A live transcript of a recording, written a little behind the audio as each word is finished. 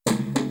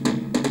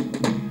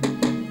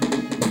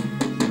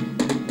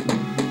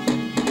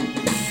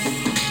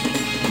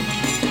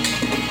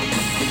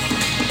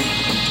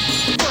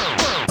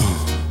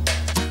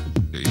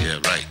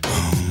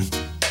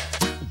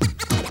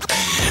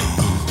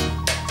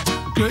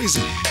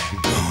crazy.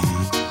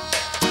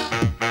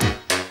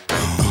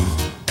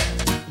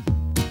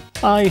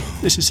 Hi,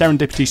 this is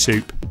Serendipity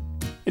Soup.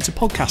 It's a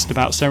podcast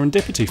about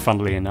serendipity,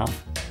 funnily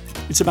enough.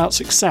 It's about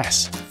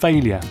success,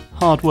 failure,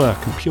 hard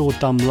work and pure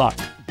dumb luck.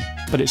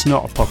 But it's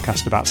not a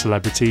podcast about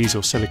celebrities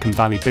or Silicon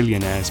Valley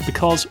billionaires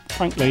because,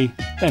 frankly,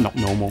 they're not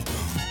normal.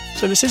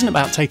 So this isn't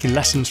about taking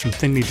lessons from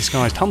thinly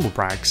disguised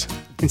humblebrags.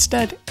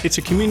 Instead, it's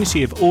a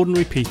community of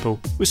ordinary people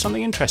with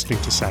something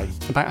interesting to say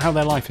about how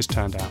their life has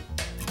turned out.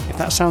 If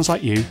that sounds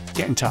like you,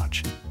 get in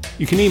touch.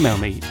 You can email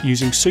me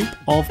using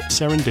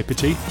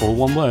soupofserendipity, all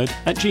one word,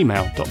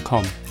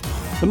 @gmail.com.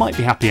 There might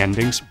be happy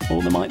endings,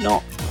 or there might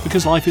not,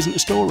 because life isn't a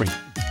story.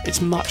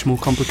 It's much more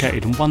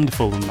complicated and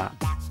wonderful than that.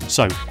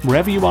 So,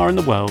 wherever you are in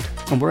the world,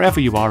 and wherever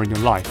you are in your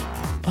life,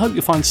 I hope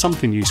you'll find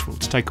something useful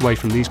to take away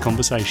from these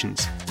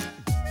conversations.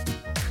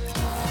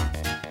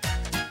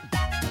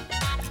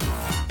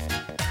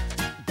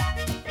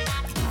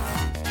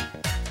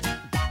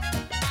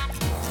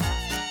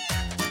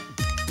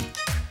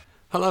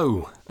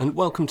 Hello, and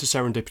welcome to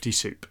Serendipity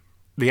Soup,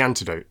 the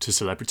antidote to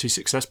celebrity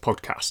success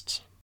podcasts.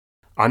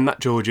 I'm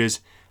Matt Georges,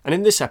 and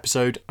in this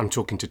episode I'm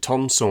talking to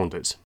Tom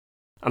Saunders,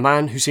 a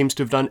man who seems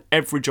to have done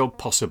every job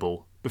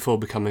possible before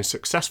becoming a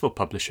successful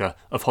publisher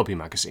of hobby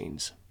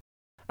magazines.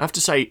 I have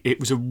to say, it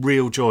was a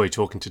real joy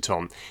talking to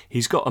Tom.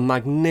 He's got a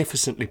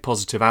magnificently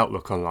positive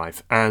outlook on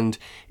life, and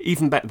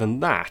even better than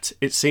that,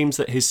 it seems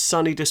that his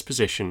sunny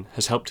disposition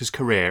has helped his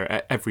career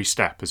at every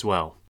step as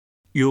well.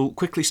 You'll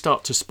quickly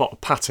start to spot a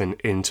pattern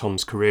in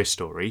Tom's career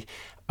story.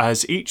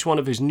 As each one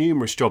of his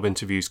numerous job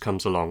interviews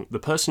comes along, the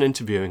person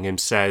interviewing him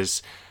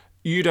says,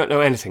 "You don't know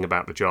anything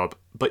about the job,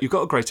 but you've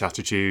got a great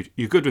attitude,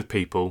 you're good with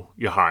people,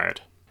 you're hired."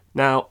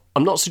 Now,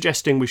 I'm not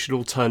suggesting we should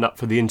all turn up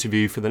for the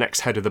interview for the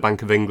next head of the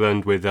Bank of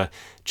England with a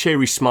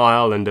cheery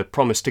smile and a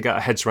promise to get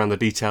our heads around the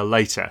detail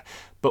later.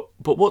 But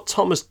what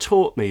Tom has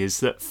taught me is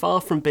that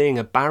far from being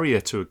a barrier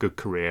to a good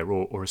career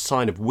or a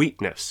sign of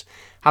weakness,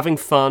 having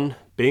fun,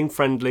 being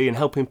friendly and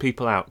helping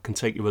people out can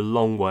take you a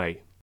long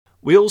way.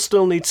 We all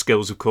still need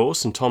skills, of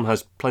course, and Tom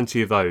has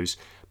plenty of those,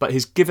 but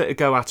his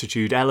give-it-a-go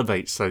attitude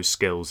elevates those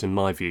skills, in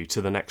my view,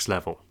 to the next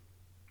level.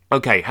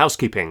 Okay,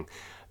 housekeeping.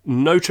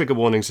 No trigger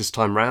warnings this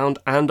time round,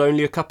 and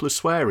only a couple of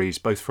swearies,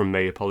 both from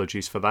me,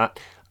 apologies for that.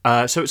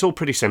 So it's all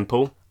pretty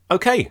simple.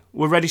 Okay,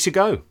 we're ready to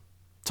go.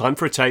 Time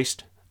for a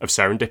taste of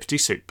Serendipity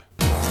Soup.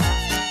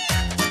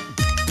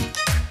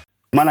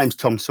 My name's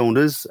Tom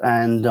Saunders,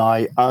 and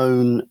I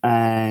own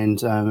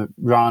and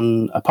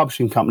run a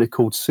publishing company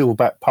called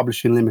Silverback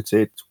Publishing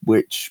Limited,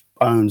 which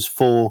owns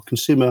 4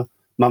 consumer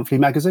monthly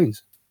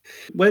magazines.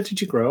 Where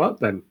did you grow up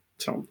then,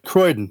 Tom?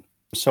 Croydon.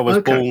 So I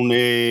was born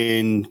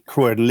in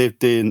Croydon,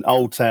 lived in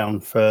Old Town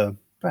for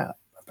about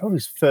probably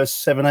the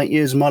first 7-8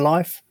 years of my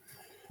life.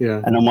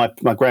 Yeah. And then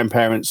my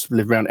grandparents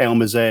lived around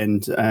Elmer's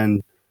End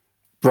and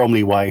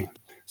Bromley Way.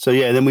 So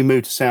yeah, then we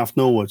moved to South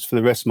Norwood for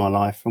the rest of my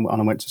life, and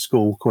I went to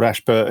school called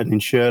Ashburton in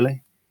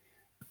Shirley.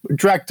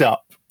 Dragged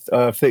up,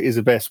 I think is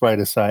the best way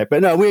to say it.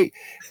 But no, I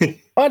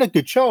had a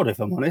good childhood, if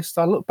I'm honest.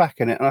 I look back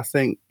at it and I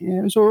think, yeah,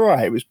 it was all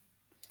right. It was a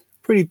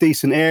pretty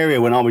decent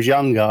area when I was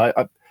younger.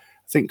 I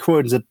think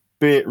Croydon's a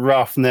bit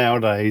rough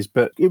nowadays,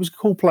 but it was a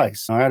cool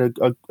place. I had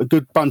a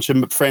good bunch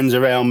of friends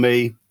around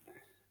me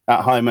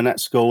at home and at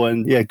school,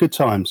 and yeah, good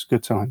times.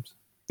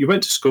 You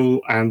went to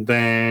school, and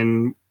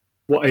then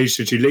what age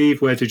did you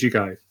leave? Where did you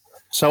go?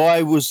 So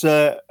I was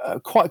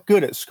quite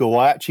good at school.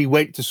 I actually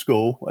went to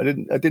school. I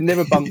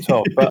never bunked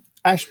off. But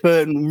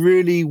Ashburton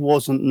really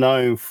wasn't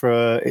known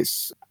for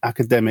its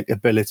academic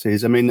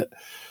abilities. I mean,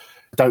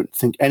 I don't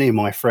think any of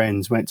my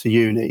friends went to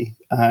uni,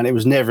 and it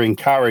was never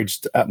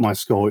encouraged at my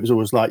school. It was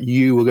always like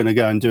you were going to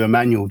go and do a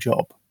manual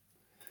job.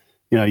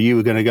 You know, you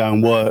were going to go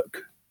and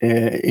work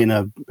in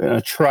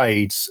a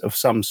trades of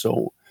some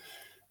sort.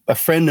 A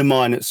friend of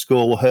mine at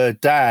school, her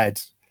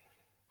dad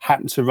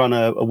happened to run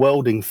a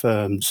welding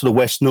firm, sort of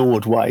West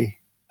Norwood way,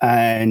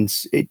 and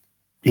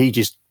he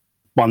just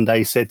one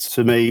day said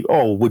to me,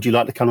 "Oh, would you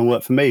like to come and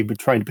work for me? But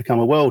train to become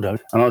a welder."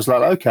 And I was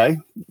like, "Okay,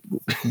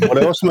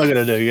 what else am I going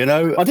to do?" You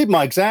know, I did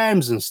my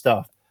exams and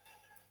stuff,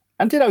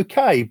 and did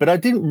okay, but I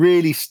didn't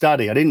really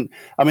study. I mean,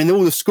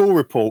 all the school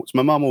reports.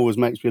 My mum always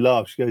makes me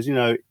laugh. She goes, "You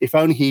know, if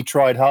only he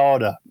tried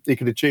harder, he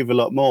could achieve a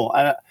lot more."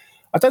 And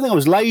I don't think I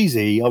was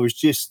lazy. I was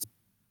just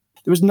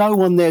there was no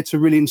one there to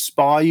really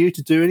inspire you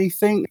to do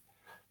anything.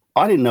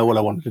 I didn't know what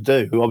I wanted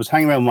to do. I was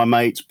hanging around with my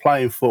mates,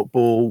 playing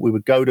football. We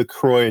would go to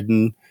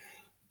Croydon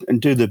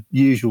and do the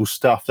usual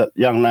stuff that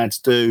young lads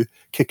do,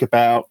 kick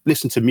about,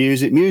 listen to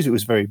music. Music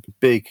was very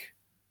big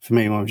for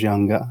me when I was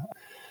younger.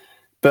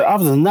 But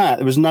other than that,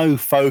 there was no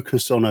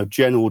focus on a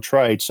general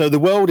trade. So the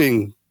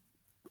welding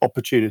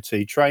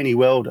opportunity, trainee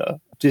welder,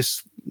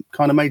 just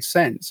kind of made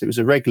sense. It was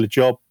a regular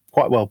job,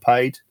 quite well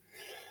paid.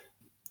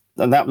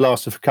 And that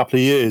lasted for a couple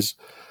of years.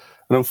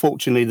 And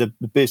unfortunately,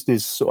 the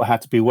business sort of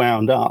had to be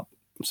wound up.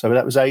 So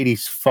that was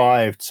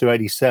 85 to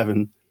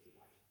 87.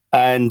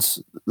 And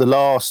the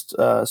last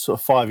sort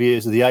of 5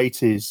 years of the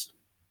 80s,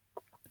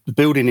 the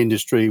building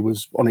industry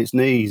was on its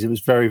knees. It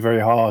was very,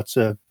 very hard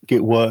to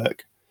get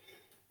work.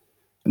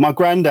 My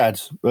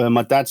granddad,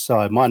 my dad's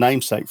side, my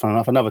namesake, fun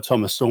enough, another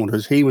Thomas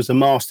Saunders, he was a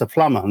master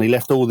plumber and he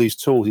left all these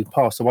tools. He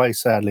passed away,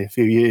 sadly, a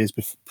few years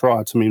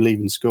prior to me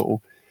leaving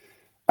school.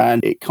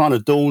 And it kind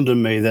of dawned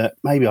on me that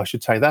maybe I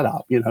should take that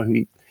up. You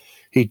know,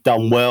 he'd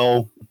done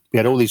well. He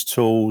had all these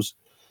tools.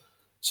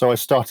 So I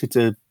started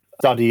to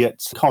study at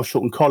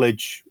Carshalton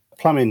College,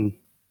 plumbing.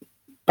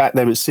 Back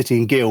then it was City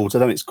and Guilds. I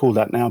don't think it's called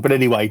that now. But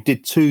anyway,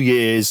 did 2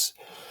 years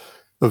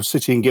of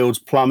City and Guilds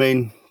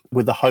plumbing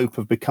with the hope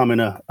of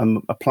becoming a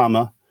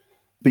plumber.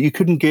 But you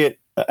couldn't get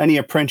any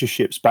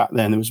apprenticeships back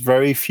then. There was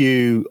very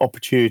few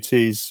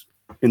opportunities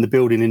in the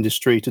building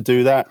industry to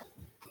do that.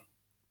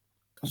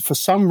 For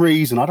some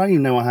reason, I don't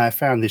even know how I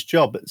found this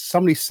job, but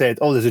somebody said,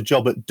 oh, there's a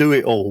job at Do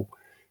It All.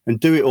 And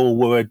Do It All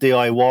were a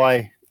DIY,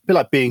 a bit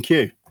like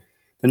B&Q.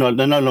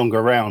 They're no longer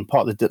around,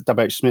 part of the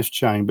W.H. Smith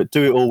chain, but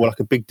Do It All were like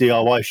a big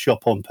DIY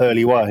shop on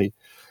Purley Way.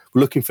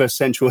 We're looking for a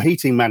central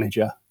heating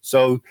manager.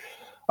 So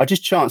I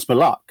just chanced my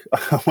luck.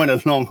 I went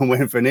along and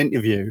went for an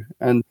interview.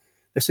 And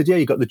they said, yeah,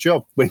 you got the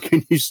job. When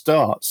can you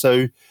start?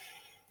 So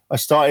I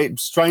started,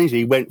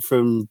 strangely, went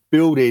from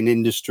building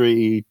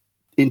industry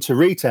into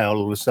retail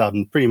all of a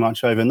sudden, pretty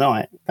much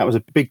overnight. That was a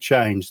big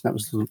change. That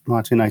was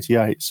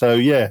 1988. So,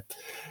 yeah,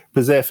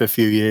 was there for a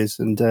few years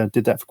and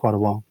did that for quite a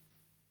while.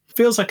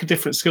 Feels like a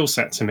different skill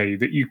set to me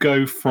that you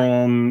go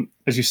from,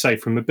 as you say,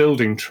 from a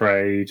building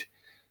trade,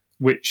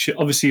 which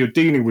obviously you're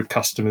dealing with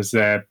customers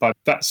there, but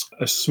that's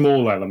a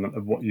small element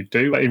of what you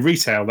do. In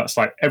retail, that's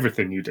like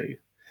everything you do.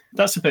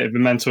 That's a bit of a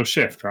mental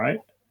shift, right?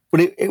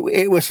 Well,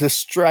 it was a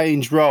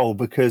strange role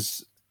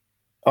because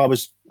I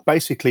was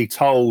basically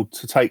told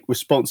to take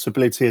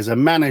responsibility as a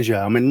manager.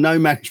 I mean, no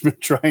management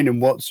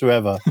training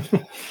whatsoever.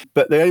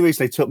 But the only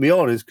reason they took me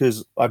on is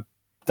because I'd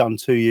done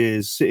 2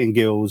 years Sitting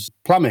Guilds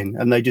plumbing,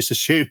 and they just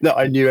assumed that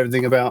I knew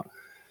everything about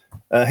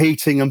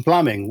heating and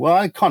plumbing. Well,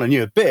 I kind of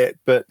knew a bit,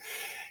 but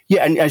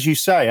yeah, and as you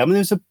say, I mean,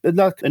 there's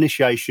a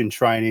initiation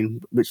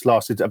training which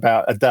lasted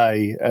about a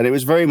day, and it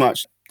was very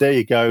much, there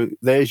you go,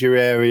 there's your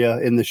area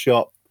in the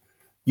shop,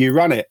 you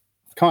run it.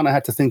 Kind of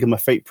had to think on my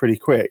feet pretty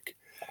quick.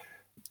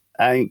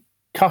 And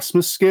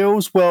customer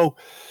skills, well,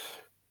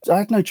 I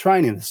had no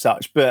training as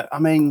such, but I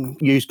mean,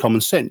 use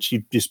common sense.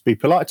 You just be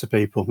polite to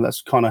people.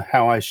 That's kind of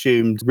how I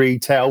assumed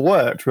retail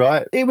worked,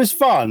 right? It was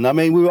fun. I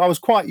mean, I was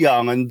quite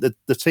young, and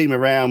the team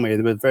around me,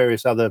 there were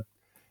various other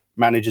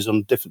managers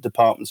on different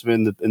departments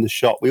in the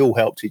shop. We all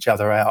helped each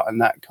other out, and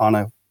that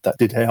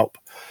did help.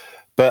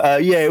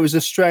 But yeah, it was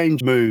a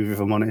strange move, if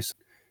I'm honest.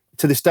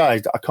 To this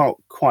day, I can't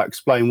quite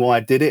explain why I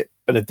did it,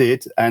 but I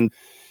did, and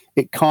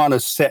it kind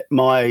of set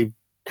my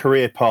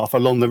career path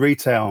along the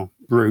retail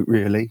route,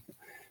 really.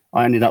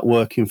 I ended up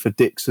working for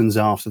Dixon's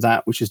after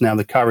that, which is now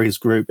the Currys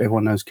Group.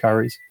 Everyone knows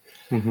Currys.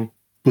 Mm-hmm.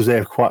 Was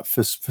there quite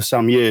for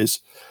some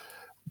years.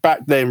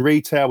 Back then,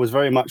 retail was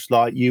very much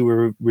like you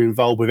were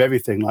involved with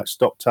everything, like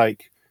stock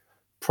take,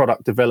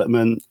 product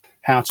development,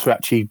 how to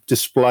actually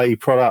display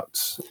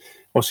products,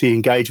 obviously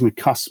engaging with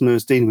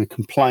customers, dealing with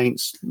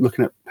complaints,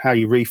 looking at how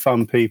you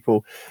refund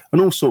people,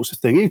 and all sorts of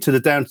things,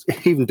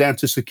 even down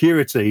to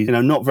security. You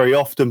know, not very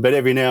often, but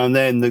every now and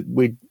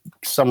then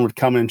someone would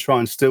come in and try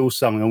and steal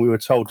something, and we were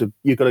told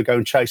you've got to go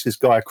and chase this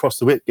guy across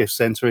the Whitgift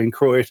Centre in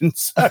Croydon.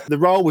 So the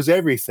role was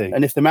everything.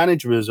 And if the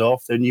manager was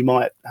off, then you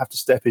might have to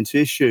step into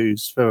his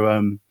shoes for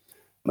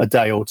a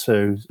day or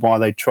two while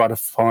they try to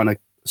find a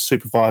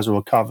supervisor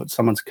or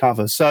someone to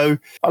cover. So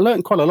I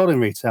learned quite a lot in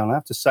retail, I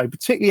have to say,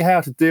 particularly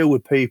how to deal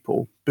with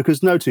people,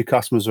 because no two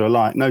customers are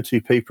alike, no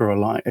two people are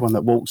alike. Everyone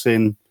that walks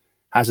in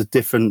has a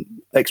different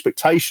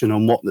expectation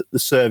on what the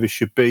service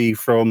should be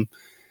from,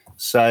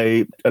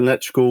 say, an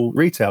electrical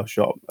retail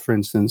shop, for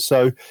instance.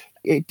 So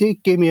it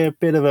did give me a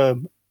bit of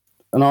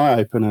an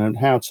eye-opener on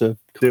how to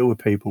deal with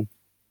people.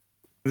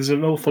 There's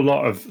an awful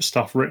lot of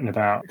stuff written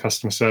about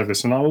customer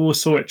service, and I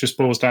always thought it just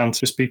boils down to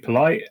just be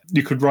polite.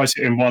 You could write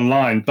it in one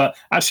line, but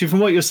actually from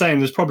what you're saying,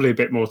 there's probably a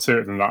bit more to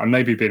it than that, and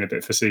maybe being a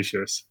bit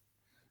facetious.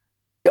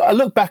 I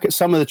look back at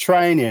some of the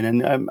training,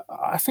 and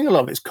I think a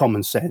lot of it's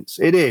common sense.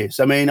 It is.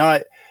 I mean,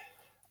 I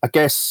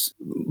guess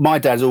my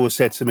dad's always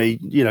said to me,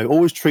 you know,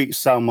 always treat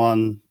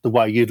someone the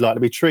way you'd like to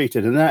be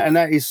treated. And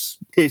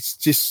it's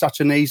just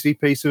such an easy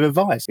piece of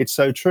advice. It's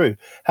so true.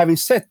 Having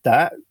said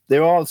that,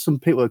 there are some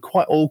people that are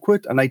quite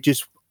awkward, and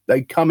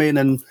they come in,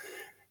 and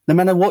no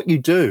matter what you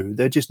do,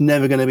 they're just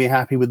never going to be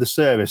happy with the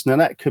service. Now,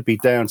 that could be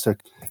down to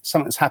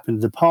something that's happened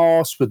in the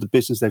past with the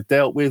business they've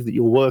dealt with that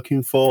you're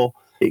working for.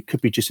 It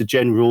could be just a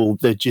general,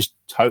 they just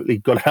totally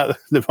got out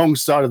the wrong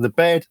side of the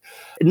bed.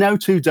 No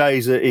 2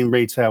 days in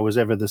retail was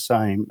ever the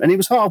same. And it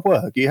was hard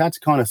work. You had to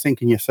kind of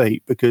think on your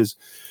feet because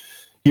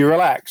you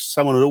relaxed.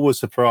 Someone would always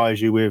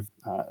surprise you with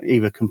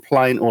either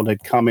complaint, or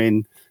they'd come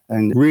in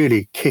and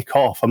really kick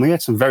off. I mean, we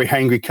had some very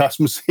angry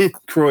customers in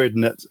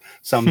Croydon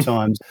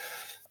sometimes.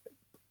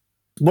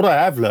 What I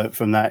have learned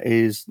from that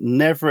is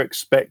never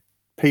expect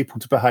people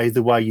to behave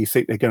the way you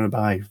think they're going to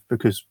behave,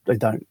 because they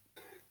don't.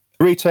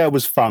 Retail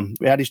was fun.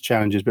 It had its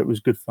challenges, but it was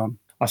good fun.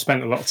 I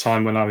spent a lot of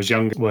time when I was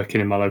younger working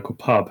in my local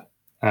pub,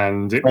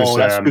 And it was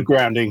that's good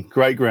grounding,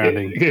 great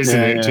grounding,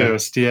 isn't it?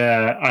 Just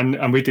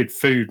and we did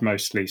food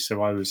mostly.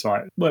 So I was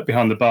like worked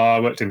behind the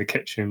bar, worked in the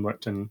kitchen,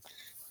 worked on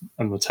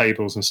the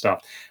tables and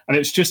stuff. And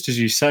it's just as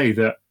you say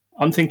that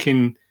I'm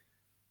thinking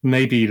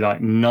maybe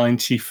like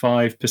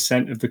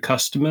 95% of the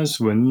customers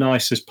were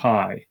nice as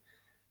pie.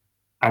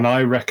 And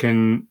I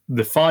reckon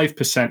the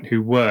 5%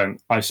 who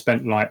weren't, I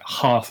spent like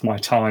half my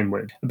time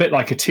with. A bit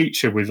like a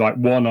teacher with like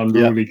one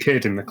unruly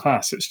kid in the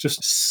class. It's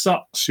just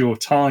sucks your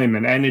time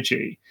and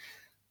energy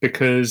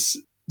because,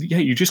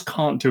 you just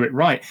can't do it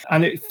right.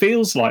 And it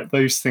feels like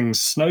those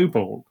things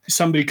snowball.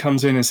 Somebody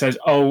comes in and says,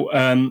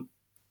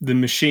 the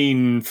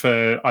machine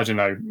for, I don't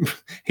know,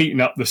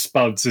 heating up the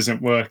spuds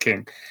isn't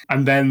working.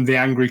 And then the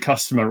angry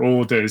customer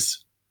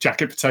orders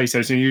jacket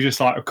potatoes and you're just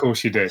like, of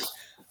course you did.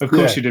 Of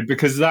course you did,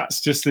 because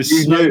that's just this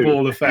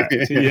snowball effect.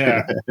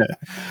 Yeah.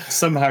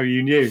 Somehow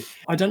you knew.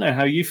 I don't know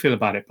how you feel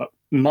about it, but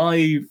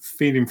my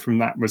feeling from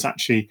that was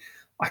actually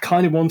I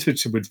kind of wanted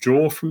to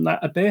withdraw from that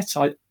a bit.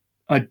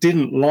 I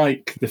didn't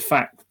like the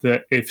fact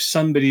that if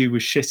somebody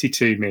was shitty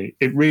to me,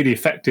 it really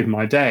affected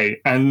my day.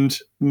 And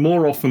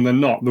more often than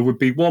not, there would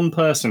be one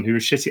person who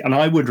was shitty, and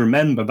I would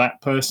remember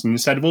that person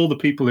instead of all the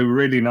people who were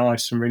really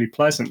nice and really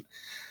pleasant.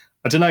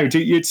 I don't know.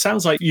 It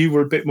sounds like you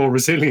were a bit more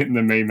resilient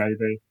than me,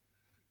 maybe.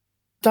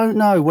 Don't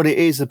know what it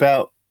is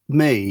about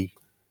me,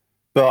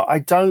 but I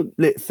don't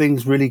let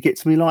things really get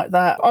to me like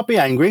that. I'd be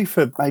angry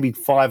for maybe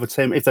 5 or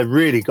 10. If they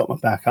really got my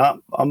back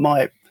up, I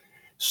might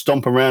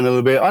stomp around a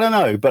little bit. I don't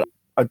know, but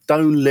I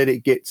don't let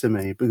it get to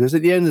me, because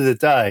at the end of the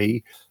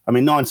day, I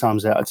mean, 9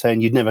 times out of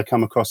 10, you'd never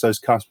come across those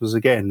customers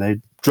again.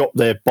 They drop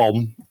their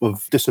bomb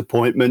of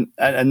disappointment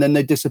and then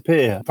they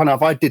disappear. Funny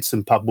enough, I did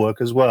some pub work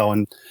as well,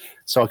 and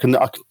so I can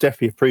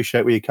definitely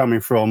appreciate where you're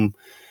coming from.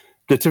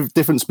 The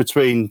difference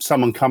between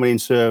someone coming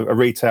into a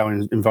retail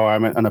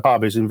environment and a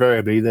pub is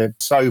invariably they're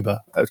sober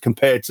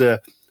compared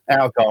to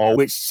alcohol,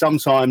 which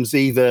sometimes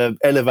either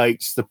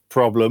elevates the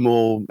problem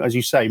or, as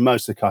you say,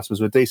 most of the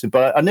customers were decent.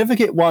 But I never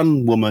get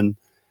one woman.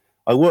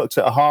 I worked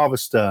at a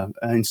harvester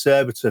in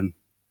Surbiton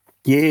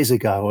years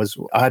ago.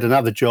 I had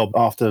another job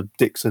after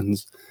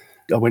Dixon's.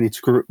 I went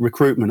into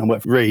recruitment and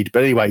worked for Reed.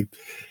 But anyway,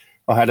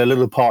 I had a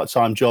little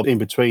part-time job in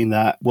between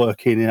that,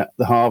 working at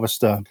the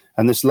harvester.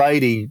 And this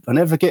lady, I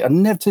never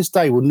to this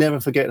day will never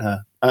forget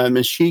her.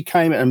 And she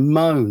came in and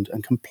moaned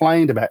and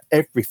complained about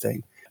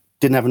everything.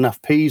 Didn't have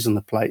enough peas on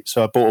the plate,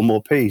 so I bought her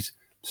more peas.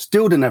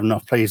 Still didn't have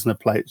enough peas on the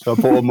plate, so I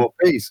bought her more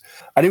peas.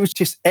 And it was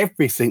just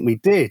everything we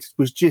did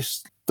was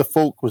just, the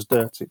fork was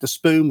dirty, the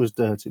spoon was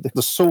dirty,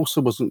 the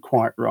saucer wasn't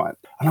quite right.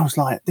 And I was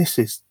like, this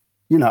is,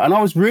 and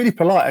I was really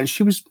polite. And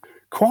she was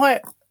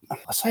quite,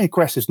 I say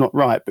aggressive's not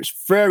right, but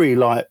it's very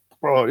like,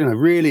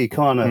 really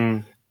kind of,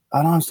 and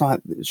I was like,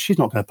 she's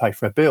not going to pay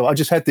for a bill. I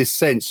just had this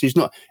sense she's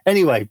not.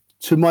 Anyway,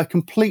 to my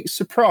complete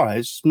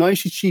surprise, not only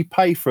should she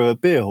pay for a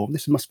bill,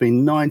 this must be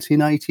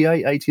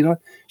 1988, 89,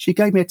 she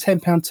gave me a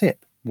 £10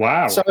 tip.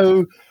 Wow.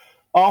 So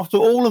after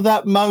all of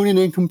that moaning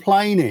and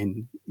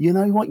complaining, you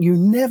know what? You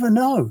never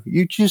know.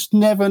 You just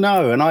never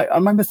know. And I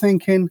remember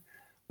thinking,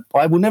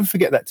 I will never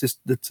forget that to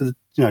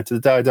the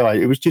day I die.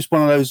 It was just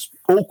one of those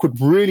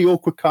really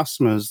awkward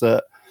customers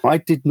that I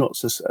did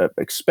not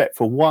expect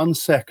for 1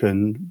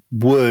 second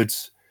would,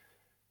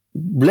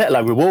 let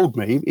alone reward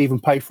me, even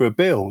pay for a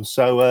bill.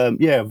 So,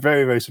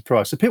 very, very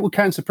surprised. So people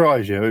can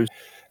surprise you.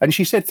 And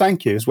she said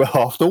thank you as well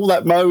after all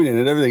that moaning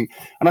and everything.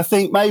 And I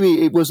think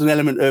maybe it was an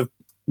element of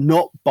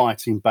not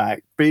biting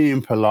back,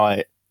 being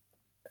polite.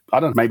 I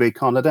don't know, maybe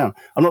calm her down.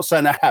 I'm not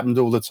saying that happened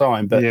all the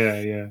time, but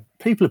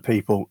people are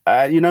people.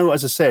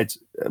 As I said,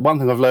 one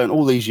thing I've learned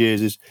all these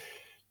years is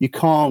you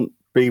can't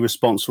be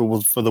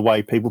responsible for the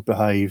way people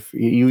behave.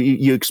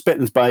 You expect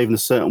them to behave in a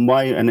certain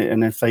way,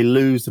 and if they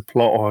lose the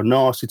plot or are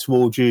nasty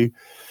towards you.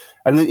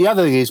 And the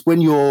other thing is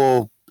when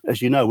you're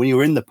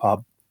in the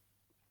pub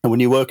and when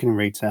you're working in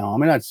retail, I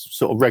mean, I had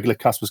sort of regular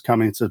customers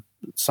coming into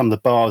some of the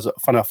bars.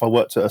 Funny enough, I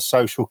worked at a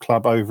social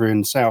club over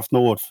in South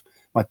North.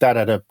 My dad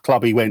had a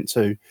club he went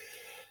to,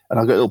 and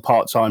I got a little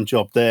part-time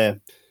job there.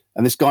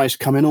 And this guy used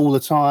to come in all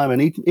the time,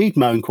 and he'd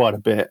moan quite a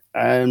bit.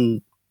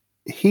 And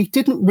he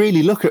didn't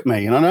really look at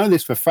me. And I know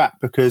this for a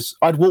fact because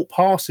I'd walk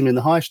past him in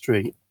the high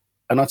street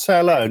and I'd say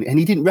hello, and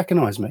he didn't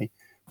recognise me.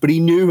 But he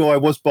knew who I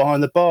was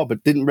behind the bar,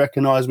 but didn't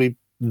recognise me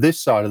this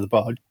side of the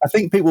bar. I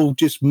think people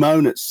just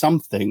moan at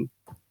something,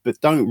 but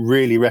don't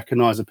really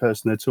recognise the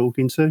person they're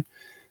talking to.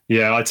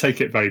 Yeah, I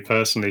take it very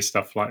personally,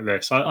 stuff like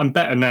this. I'm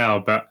better now,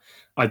 but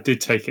I did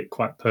take it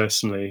quite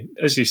personally.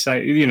 As you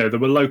say, there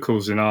were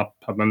locals in our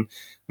pub and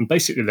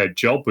basically their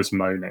job was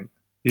moaning.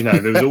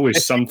 There was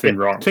always something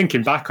wrong.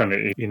 Thinking back on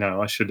it,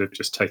 I should have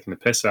just taken the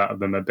piss out of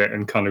them a bit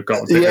and kind of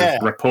got a bit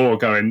of rapport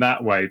going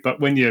that way. But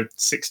when you're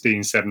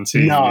 16,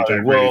 17, you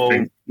don't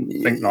really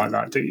think like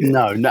that, do you?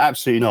 No,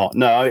 absolutely not.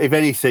 No, if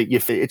anything,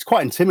 it's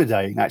quite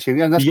intimidating,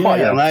 actually. And that's quite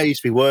a young age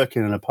to be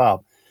working in a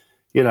pub.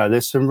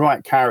 There's some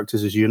right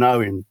characters, as you know,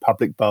 in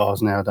public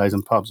bars nowadays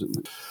and pubs.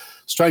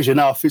 Strange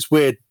enough, it's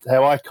weird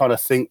how I kind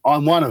of think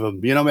I'm one of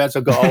them. As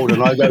I got older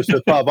and I go to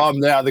the pub, I'm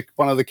now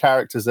one of the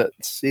characters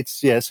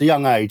it's a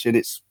young age, and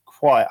it's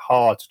quite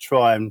hard to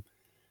try and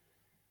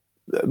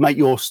make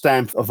your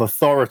stamp of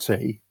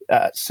authority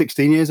at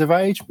 16 years of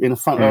age in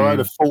front of a load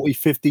of 40,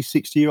 50,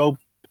 60-year-old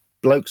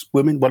blokes,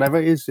 women, whatever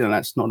it is,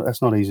 that's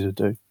not easy to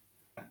do.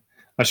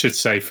 I should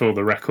say for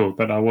the record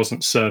that I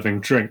wasn't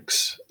serving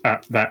drinks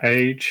at that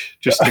age,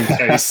 just in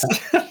case.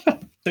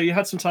 So you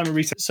had some time in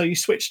retail. So you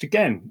switched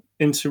again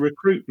into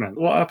recruitment.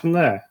 What happened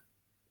there?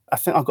 I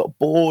think I got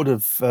bored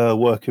of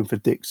working for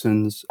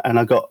Dixons, and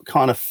I got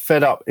kind of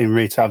fed up in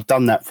retail. I've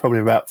done that probably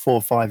about 4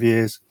 or 5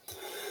 years.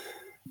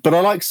 But I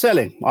like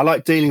selling. I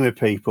like dealing with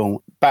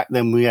people. Back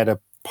then we had a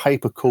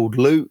paper called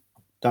Loot.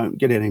 Don't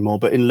get it anymore,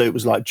 but in Loot it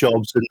was like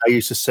jobs, and they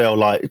used to sell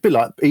like, it'd be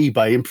like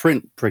eBay in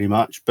print pretty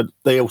much, but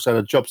they also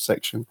had a job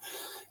section.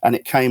 And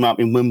it came up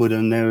in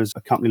Wimbledon. There was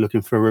a company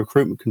looking for a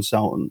recruitment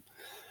consultant.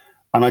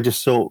 And I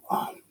just thought,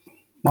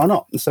 why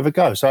not? Let's have a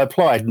go. So I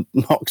applied,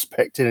 not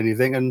expecting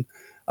anything, and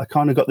I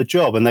kind of got the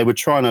job. And they were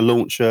trying to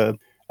launch an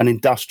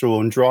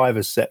industrial and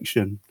drivers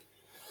section,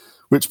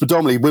 which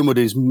predominantly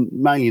Wimbledon is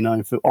mainly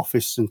known for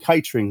office and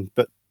catering,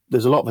 but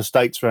there's a lot of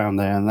estates around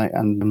there.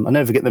 And I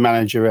never forget the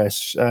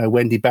manageress,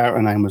 Wendy Barrett,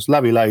 her name was,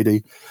 lovely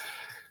lady.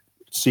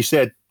 She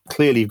said,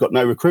 clearly you've got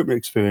no recruitment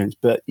experience,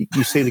 but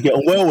you seem to get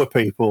on well with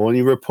people and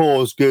your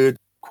rapport's good,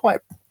 quite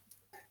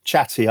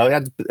chatty. I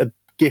had a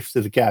gift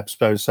of the gab,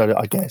 so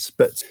I guess.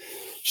 But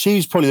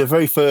she's probably the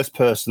very first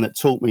person that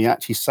taught me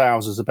actually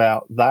sales is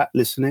about that,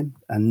 listening,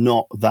 and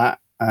not that.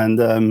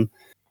 And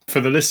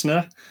for the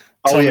listener,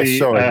 Tommy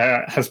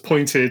has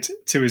pointed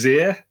to his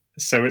ear.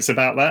 So it's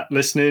about that,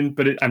 listening,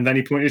 and then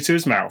he pointed to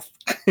his mouth.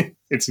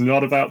 It's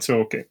not about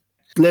talking.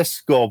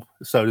 Less gob,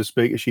 so to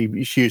speak, as she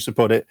used to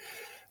put it,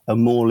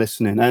 and more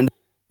listening. And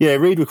yeah,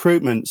 Reed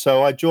Recruitment.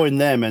 So I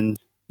joined them, and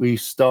we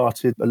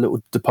started a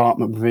little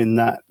department within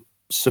that,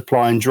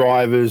 supplying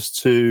drivers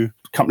to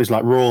companies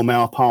like Royal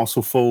Mail,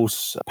 Parcel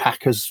Force,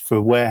 packers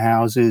for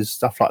warehouses,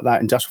 stuff like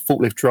that, industrial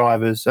forklift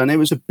drivers. And it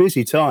was a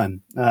busy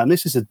time.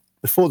 This is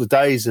before the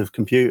days of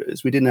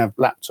computers. We didn't have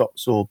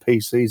laptops or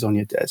PCs on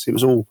your desk. It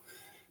was all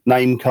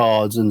name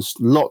cards and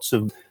lots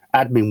of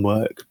admin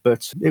work,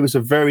 but it was a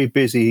very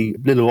busy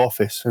little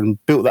office,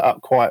 and built that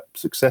up quite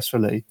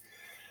successfully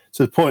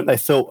to the point they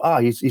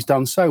thought, he's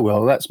done so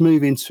well, let's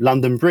move into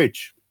London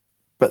Bridge.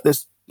 But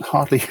there's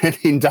hardly any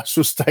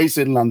industrial stays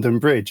in London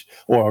Bridge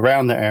or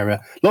around the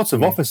area. Lots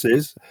of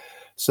offices,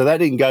 so that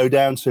didn't go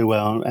down too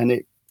well.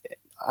 And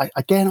I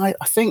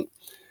think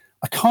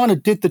I kind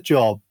of did the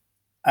job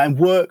and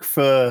worked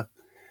for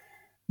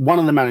one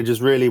of the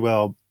managers really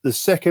well. The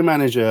second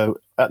manager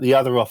at the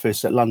other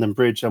office at London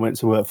Bridge I went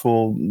to work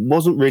for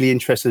wasn't really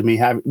interested in me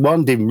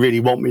didn't really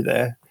want me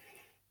there,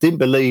 didn't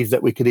believe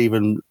that we could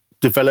even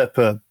develop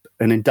an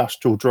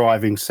industrial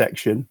driving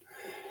section.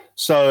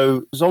 So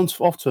it was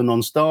off to a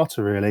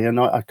non-starter, really, and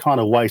I kind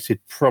of waited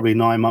probably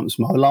 9 months of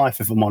my life,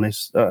 if I'm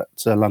honest, at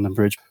London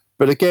Bridge.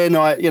 But again,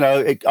 I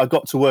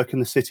got to work in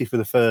the city for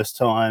the first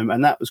time,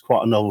 and that was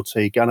quite a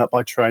novelty, going up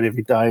by train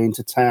every day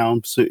into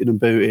town, suited and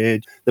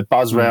booted. The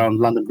buzz around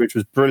London Bridge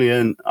was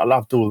brilliant. I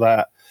loved all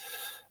that.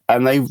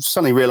 And they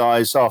suddenly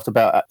realised after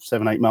about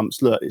 7, 8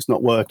 months, look, it's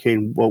not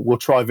working. Well, we'll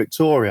try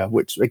Victoria,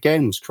 which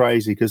again was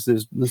crazy because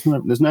there's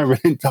no real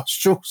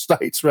industrial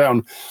estates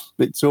around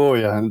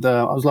Victoria. And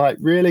I was like,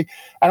 really?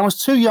 And I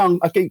was too young.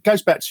 It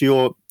goes back to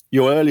your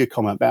earlier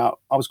comment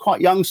about I was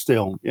quite young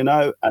still,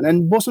 and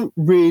then wasn't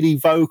really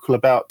vocal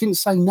about, didn't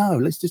say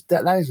no,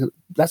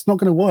 that's not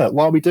going to work.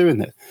 Why are we doing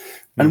this?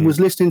 And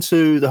was listening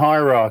to the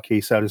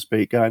hierarchy, so to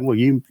speak, going, well,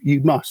 you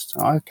must.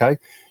 Okay,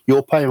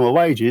 you're paying my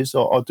wages,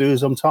 or I'll do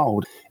as I'm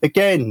told.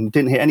 Again,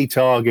 didn't hit any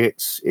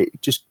targets.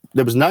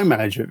 There was no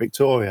manager at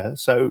Victoria.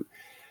 So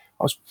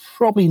I was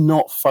probably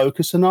not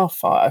focused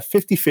enough.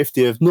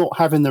 50-50 of not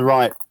having the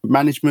right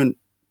management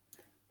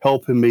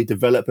helping me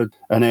develop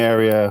an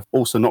area,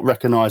 also not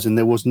recognising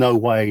there was no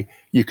way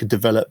you could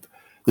develop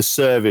the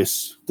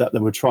service that they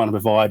were trying to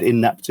provide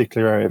in that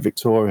particular area of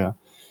Victoria.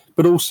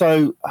 But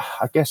also,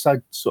 I guess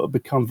I'd sort of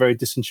become very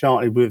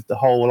disenchanted with the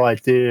whole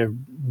idea of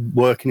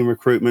working in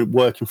recruitment,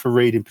 working for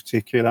Reed in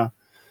particular.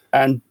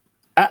 And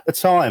at the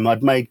time,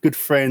 I'd made good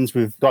friends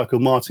with a guy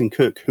called Martin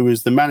Cook, who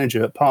was the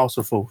manager at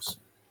Parcel Force.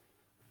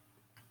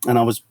 And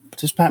I was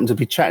just happened to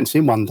be chatting to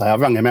him one day. I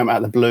rang him out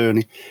of the blue,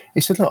 and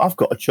he said, look, I've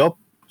got a job.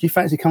 Do you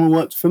fancy coming and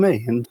work for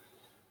me? And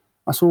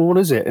I said, well, what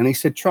is it? And he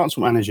said,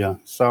 transport manager.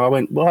 So I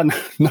went, well, I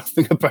know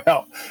nothing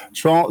about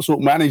transport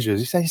managers.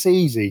 He said, it's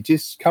easy.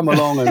 Just come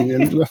along.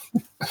 I'm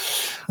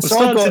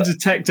starting to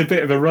detect a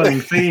bit of a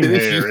running theme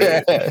here.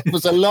 Yeah, it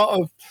was I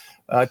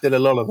did a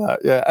lot of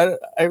that. Yeah. And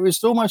it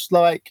was almost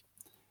like,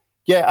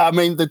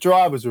 the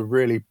drivers were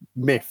really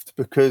miffed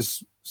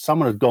because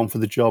someone had gone for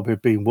the job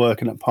who'd been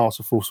working at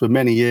Parcel Force for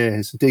many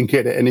years, didn't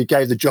get it, and he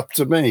gave the job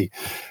to me.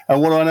 And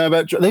what do I know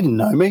about? They didn't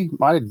know me.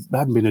 I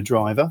hadn't been a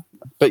driver.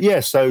 But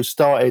so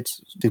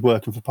did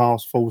working for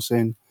Parcel Force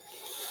in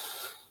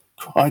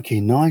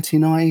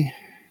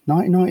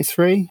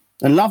 1993,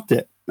 and loved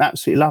it.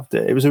 Absolutely loved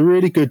it. It was a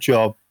really good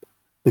job.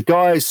 The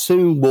guys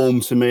soon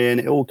warmed to me, and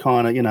it all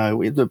kind of,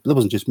 there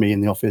wasn't just me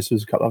in the office. There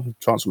was a couple of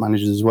transport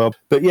managers as well.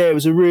 But it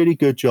was a really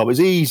good job. It was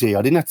easy.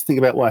 I didn't have to think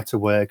about what I had to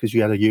wear because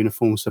you had a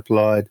uniform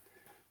supplied.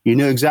 You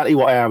knew exactly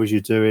what hours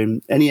you're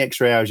doing. Any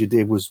extra hours you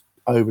did was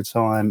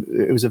overtime.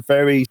 It was a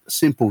very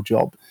simple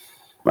job.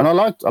 And I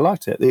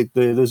liked it.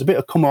 There was a bit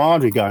of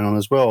camaraderie going on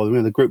as well.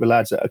 The group of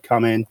lads that had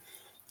come in,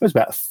 there was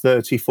about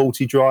 30,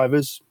 40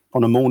 drivers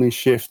on a morning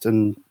shift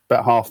and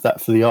about half that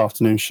for the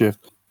afternoon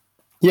shift.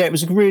 Yeah, it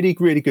was a really,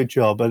 really good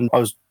job. And I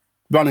was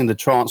running the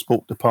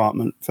transport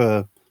department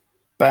for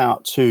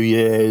about 2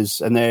 years.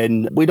 And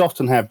then we'd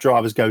often have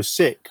drivers go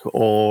sick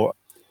or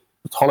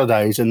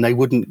holidays, and they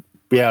wouldn't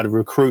be able to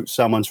recruit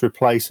someone to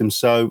replace him.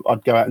 So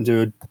I'd go out and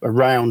do a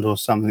round or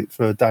something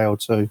for a day or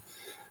two.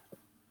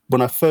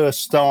 When I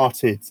first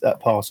started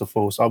at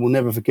Parcelforce, I will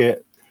never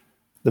forget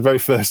the very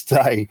first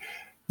day.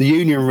 The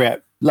union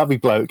rep, lovely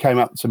bloke, came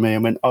up to me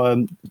and went,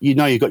 you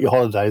got your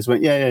holidays. I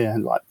went, yeah,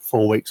 like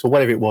 4 weeks or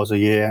whatever it was, a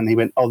year. And he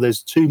went,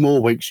 there's 2 more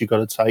weeks you've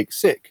got to take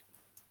sick.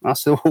 I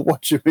said, well,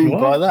 what do you mean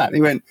by that?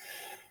 And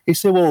he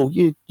said, well,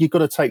 you've got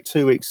to take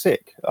 2 weeks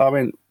sick. I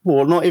went,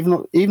 well, not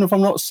even if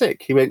I'm not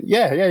sick. He went,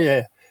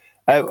 yeah.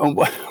 And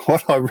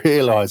what I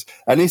realised,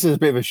 and this is a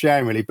bit of a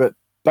shame really, but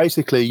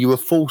basically you were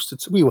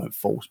we weren't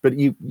forced, but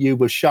you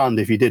were shunned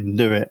if you didn't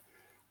do it.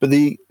 But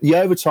the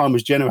overtime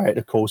was generated,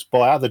 of course,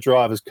 by other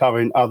drivers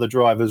covering other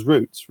drivers'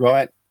 routes,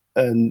 right,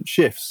 and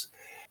shifts.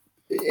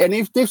 And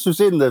if this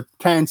was in the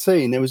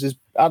canteen, there was this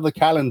other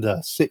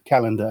sick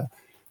calendar,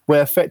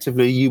 where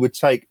effectively you would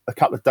take a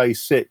couple of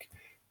days sick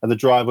and the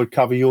driver would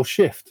cover your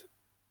shift.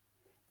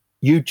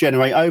 You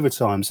generate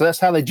overtime. So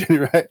that's how they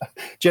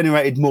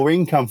generated more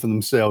income for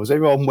themselves.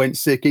 Everyone went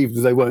sick even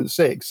if they weren't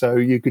sick. So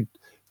you could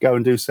go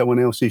and do someone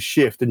else's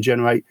shift and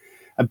generate.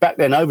 And back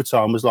then,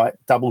 overtime was like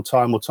double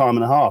time or time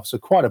and a half. So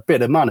quite a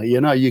bit of money.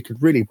 You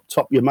could really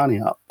top your money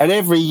up. And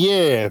every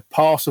year,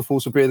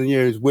 Parcelforce would be in the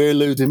news, we're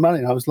losing money.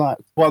 And I was like,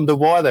 wonder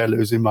why they're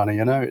losing money.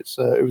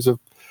 It was a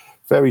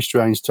very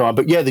strange time.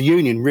 But yeah, the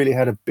union really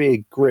had a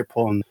big grip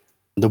on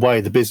the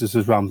way the business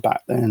was run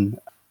back then.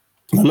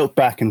 I look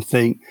back and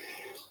think,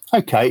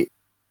 okay,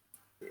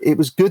 it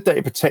was good that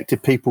it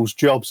protected people's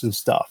jobs and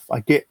stuff. I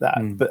get that.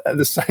 But at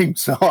the same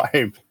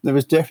time, there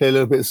was definitely a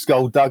little bit of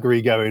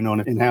skullduggery going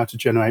on in how to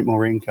generate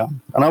more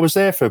income. And I was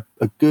there for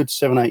a good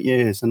 7-8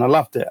 years and I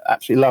loved it,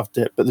 absolutely loved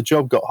it. But the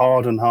job got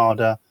harder and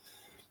harder.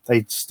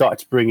 They started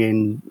to bring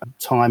in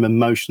time and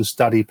motion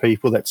study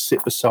people that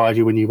sit beside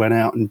you when you went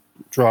out and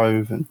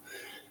drove. And,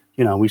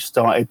 we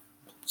started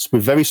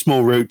with very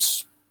small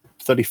routes,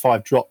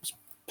 35 drops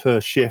per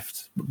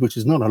shift, which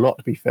is not a lot,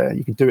 to be fair.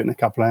 You could do it in a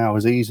couple of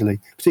hours easily,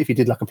 particularly if you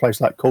did like a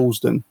place like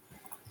Coulsdon.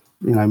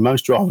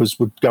 Most drivers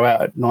would go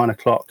out at 9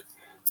 o'clock,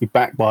 be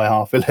back by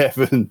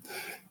 11:30,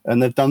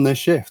 and they've done their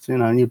shift,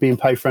 and you're being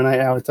paid for an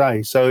 8-hour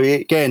day. So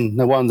again,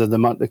 no wonder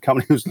the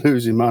company was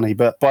losing money.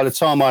 But by the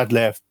time I'd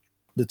left,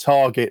 the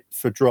target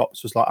for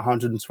drops was like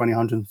 120,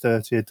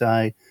 130 a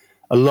day.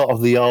 A lot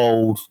of the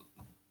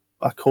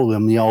I call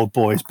them the old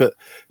boys, but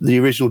the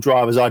original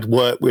drivers I'd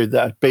worked with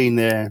that had been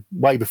there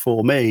way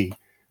before me,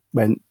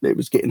 when it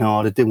was getting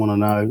harder, didn't want to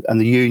know, and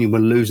the union were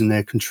losing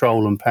their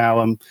control and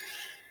power. And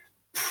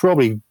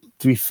probably,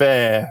 to be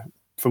fair,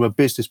 from a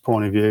business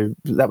point of view,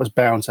 that was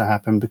bound to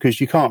happen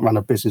because you can't run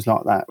a business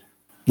like that.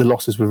 The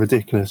losses were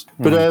ridiculous.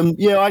 But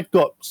I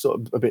got sort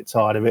of a bit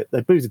tired of it.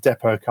 They moved the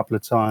depot a couple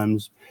of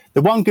times.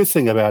 The one good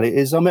thing about it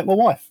is I met my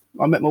wife.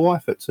 at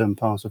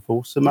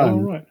Parcelforce,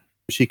 Simone. Oh, right.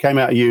 She came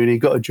out of uni,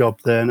 got a job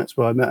there, and that's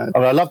where I met her.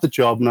 I loved the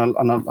job, and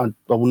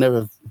I will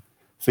never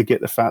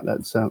forget the fact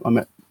that I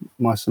met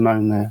my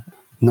Simone there.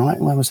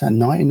 When was that?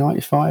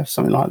 1995,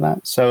 something like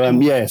that. So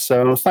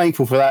so I'm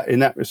thankful for that in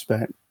that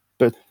respect.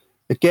 But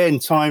again,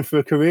 time for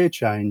a career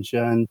change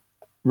and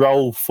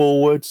roll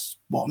forwards.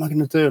 What am I going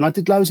to do? And I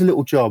did loads of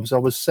little jobs. I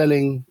was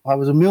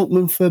a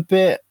milkman for a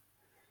bit.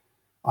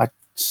 I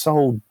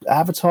sold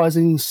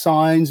advertising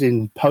signs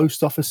in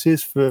post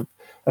offices for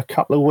a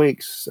couple of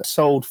weeks.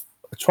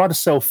 I tried to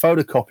sell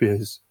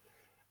photocopiers.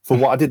 For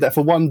what I did that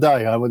for one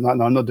day, I was like,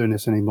 no, I'm not doing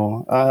this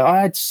anymore.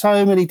 I had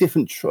so many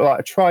different,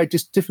 I tried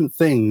just different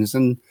things.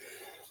 And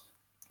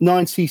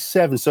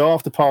 97, so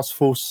after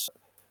Parcelforce,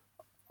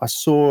 I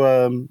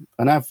saw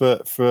an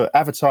advert for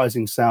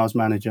advertising sales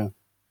manager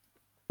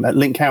at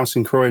Link House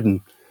in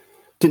Croydon.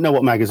 Didn't know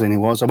what magazine it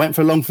was. I went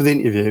along for the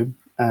interview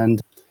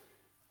and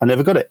I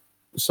never got it.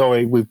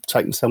 Sorry, we've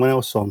taken someone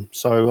else on.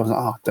 So I was like,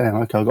 oh, damn,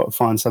 okay, I've got to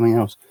find something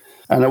else.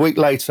 And a week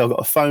later, I got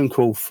a phone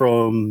call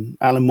from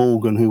Alan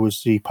Morgan, who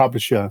was the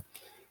publisher.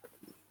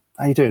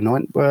 How you doing? I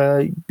went,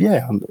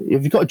 yeah,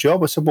 have you got a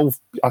job? I said, well,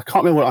 I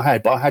can't remember what I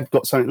had, but I had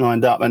got something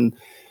lined up. And,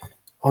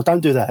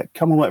 don't do that.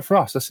 Come and work for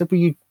us. I said, well,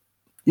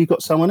 you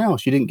got someone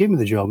else. You didn't give me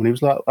the job. And he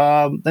was like,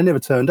 they never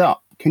turned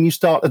up. Can you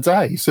start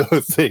today? Sort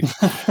of thing.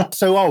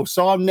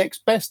 So I'm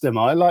next best, am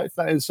I? Like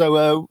that. And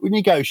so we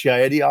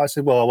negotiated. I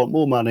said, well, I want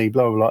more money,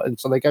 blah, blah, blah. And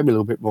so they gave me a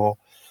little bit more.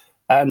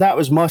 And that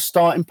was my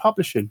start in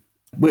publishing,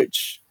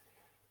 which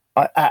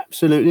I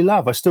absolutely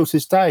love. I still to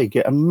this day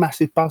get a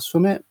massive buzz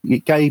from it.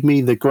 It gave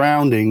me the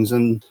groundings,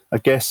 and I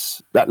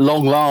guess at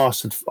long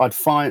last, I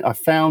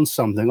found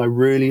something I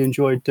really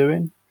enjoyed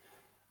doing.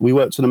 We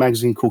worked on a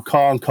magazine called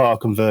Car and Car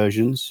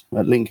Conversions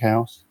at Link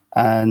House,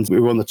 and we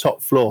were on the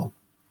top floor.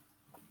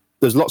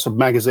 There's lots of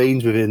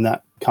magazines within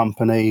that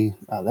company.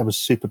 There was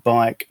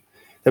Superbike.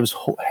 There was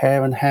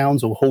Hare and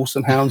Hounds or Horse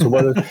and Hounds or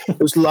whatever.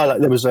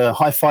 There was a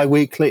Hi-Fi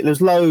Weekly.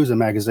 There's loads of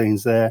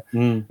magazines there.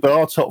 But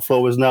our top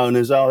floor was known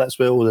as, that's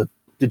where all the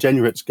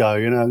degenerates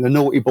go, the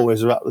naughty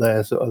boys are up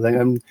there sort of thing.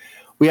 And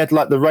we had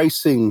like the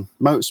racing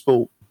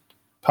motorsport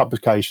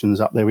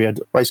publications up there. We had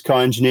Race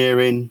Car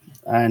Engineering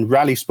and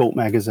Rally Sport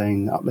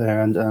magazine up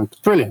there, and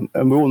brilliant.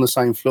 And we're all on the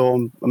same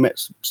floor.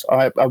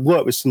 I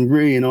worked with some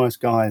really nice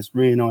guys,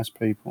 really nice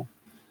people.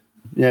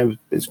 Yeah,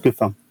 it's good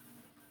fun.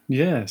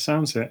 Yeah,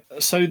 sounds it.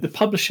 So the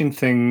publishing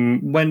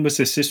thing, when was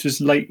this? This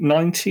was late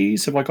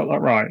 90s, have I got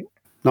that right?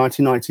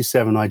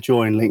 1997, I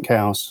joined Link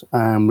House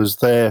and was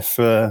there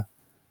for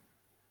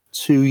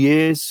 2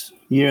 years,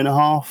 year and a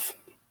half.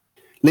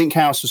 Link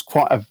House was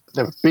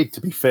they were big,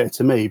 to be fair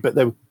to me, but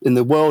they were, in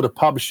the world of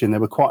publishing, they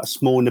were quite a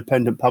small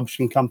independent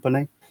publishing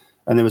company.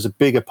 And there was a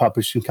bigger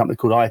publishing company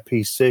called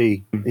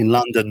IPC in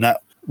London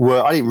that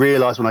I didn't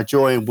realise when I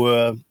joined,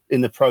 were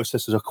in the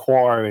process of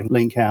acquiring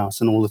Link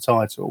House and all the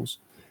titles.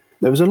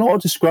 There was a lot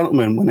of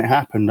disgruntlement when it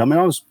happened. I mean,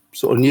 I was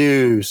sort of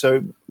new, so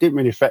it didn't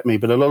really affect me,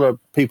 but a lot of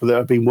people that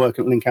have been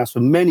working at Link House for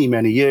many,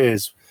 many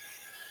years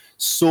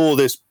saw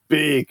this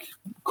big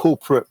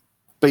corporate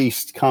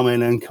beast come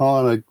in and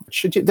kind of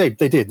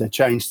they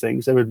changed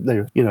things. They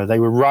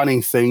were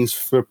running things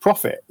for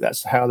profit.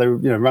 That's how they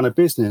run a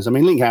business. I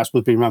mean, Link House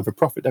was being run for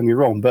profit, don't get me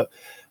wrong, but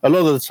a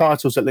lot of the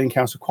titles at Link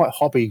House are quite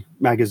hobby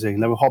magazine.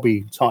 They were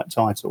hobby type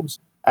titles,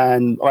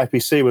 and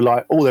IPC were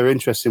like, all they're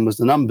interested in was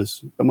the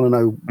numbers. I want to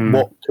know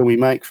what can we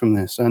make from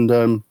this. And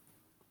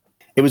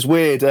it was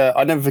weird.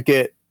 I never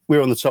forget, we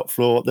were on the top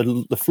floor.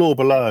 The floor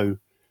below,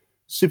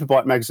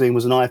 Superbike magazine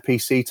was an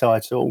IPC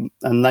title,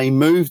 and they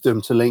moved them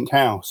to Link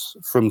House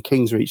from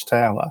Kingsreach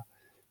Tower,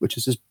 which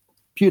is this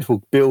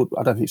beautiful build.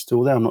 I don't think it's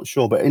still there, I'm not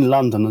sure, but in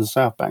London on the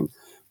South Bank,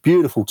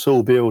 beautiful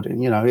tall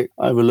building. It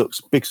overlooks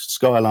big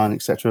skyline,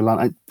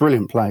 etc.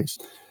 Brilliant place.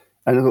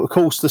 And of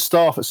course, the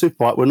staff at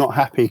Superbike were not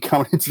happy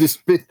coming into this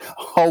big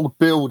old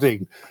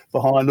building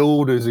behind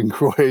Alders in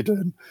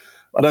Croydon.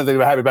 I don't think they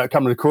were happy about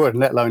coming to Croydon,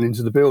 let alone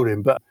into the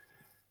building. But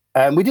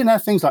we didn't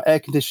have things like air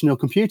conditioning or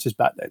computers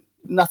back then.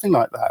 Nothing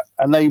like that.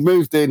 And they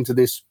moved into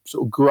this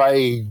sort of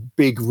grey,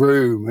 big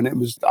room. And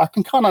I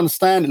can kind of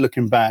understand it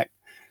looking back.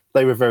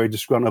 They were very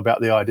disgruntled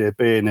about the idea of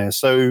being there.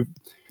 So there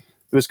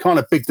was kind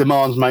of big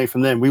demands made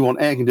from them. We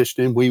want air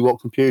conditioning, we want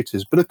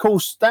computers. But of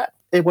course, that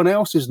everyone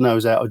else's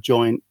nose out of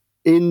joint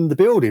in the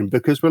building,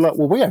 because we're like,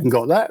 well, we haven't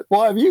got that.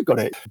 Why have you got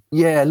it?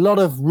 Yeah, a lot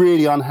of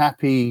really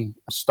unhappy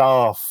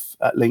staff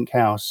at Link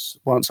House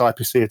once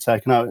IPC had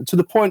taken over. To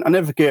the point, I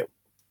never forget,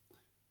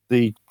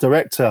 the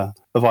director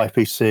of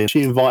IPC,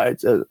 she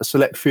invited a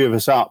select few of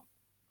us up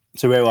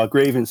to air our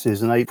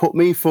grievances, and they put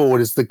me forward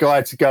as the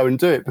guy to go and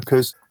do it,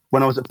 because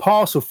when I was at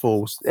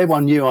Parcelforce,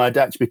 everyone knew I'd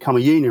actually become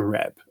a union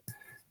rep,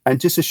 and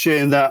just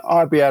assumed that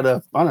I'd be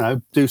able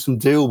to, do some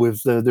deal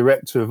with the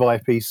director of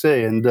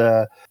IPC, and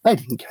they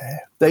didn't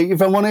care.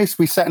 If I'm honest,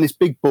 we sat in this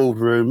big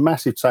boardroom,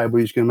 massive table,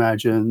 as you can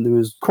imagine. There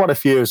was quite a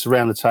few of us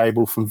around the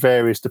table from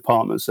various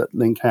departments at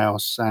Link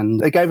House, and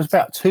they gave us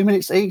about 2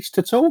 minutes each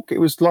to talk. It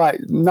was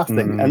like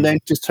nothing. And then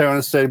just turned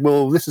and said,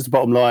 well, this is the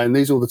bottom line.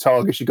 These are all the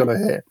targets you've got to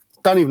hit.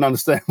 Don't even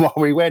understand why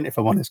we went, if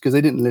I'm honest, because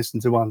they didn't listen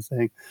to one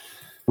thing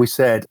we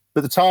said.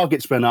 But the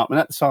targets went up, and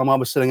at the time I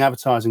was selling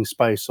advertising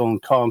space on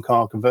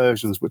car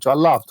conversions, which I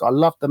loved. I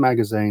loved the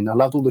magazine. I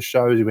loved all the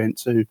shows we went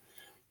to.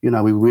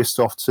 We whisked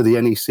off to the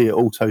NEC at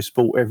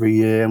Autosport every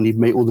year, and we'd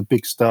meet all the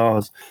big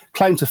stars.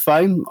 Claim to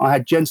fame, I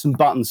had Jenson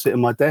Button sit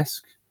on my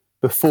desk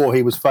before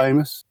he was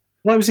famous.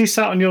 Why was he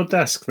sat on your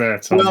desk there,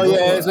 Tom? Well,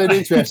 yeah, it's an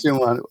interesting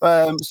one.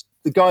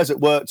 The guys that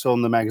worked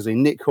on the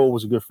magazine, Nick Hall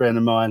was a good friend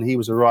of mine. He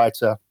was a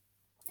writer.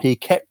 He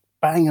kept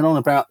banging on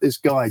about this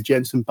guy,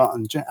 Jenson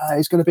Button.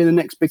 He's going to be the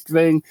next big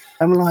thing.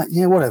 And we're like,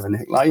 yeah, whatever,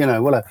 Nick.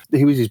 Whatever.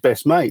 He was his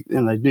best mate. They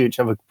knew each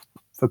other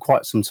for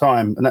quite some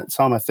time. And at the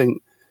time, I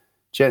think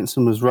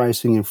Jenson was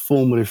racing in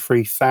Formula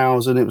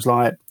 3000. It was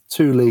like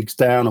 2 leagues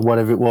down or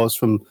whatever it was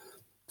from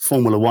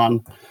Formula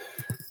 1.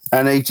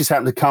 And he just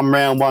happened to come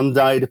round one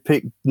day to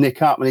pick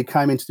Nick up, and he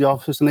came into the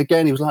office. And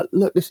again, he was like,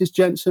 look, this is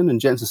Jenson.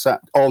 And Jenson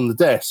sat on the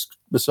desk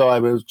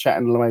beside me, was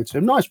chatting away to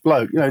him. Nice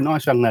bloke,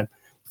 nice young lad.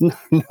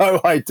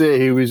 No idea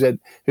who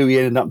he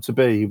ended up to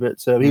be,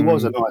 but he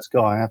was a nice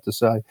guy, I have to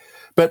say.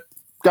 But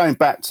going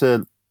back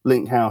to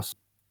Link House,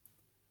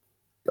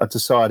 I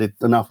decided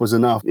enough was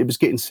enough. It was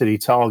getting silly.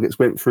 Targets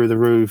went through the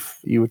roof.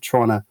 You were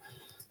trying to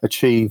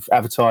achieve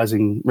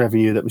advertising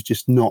revenue that was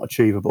just not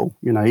achievable,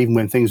 even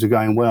when things were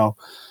going well.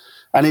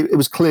 And it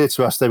was clear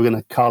to us they were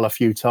going to cull a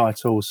few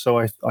titles. So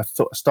I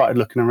started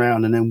looking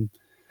around, and then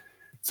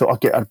thought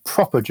I'd get a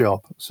proper job.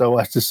 So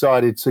I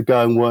decided to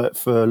go and work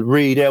for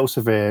Reed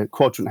Elsevier,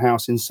 Quadrant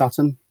House in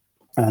Sutton.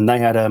 And they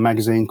had a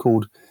magazine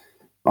called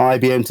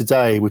IBM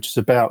Today, which is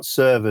about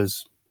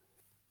servers.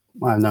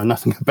 I know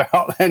nothing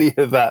about any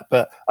of that,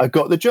 but I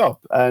got the job.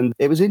 And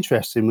it was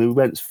interesting. We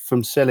went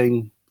from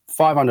selling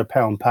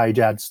 £500 page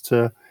ads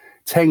to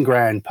 10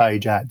 grand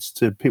page ads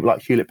to people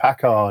like Hewlett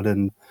Packard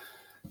and,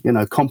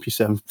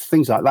 CompuServe,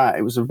 things like that.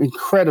 It was an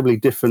incredibly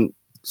different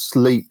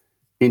leap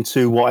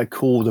into what I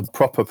call the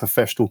proper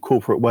professional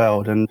corporate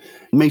world. And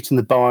meeting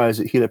the buyers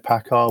at Hewlett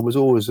Packard was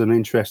always an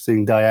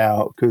interesting day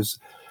out because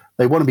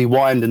they want to be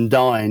wined and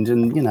dined.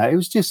 And, it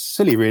was just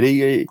silly,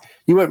 really.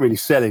 You weren't really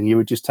selling. You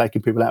were just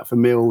taking people out for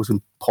meals and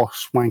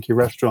posh, swanky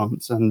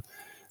restaurants. And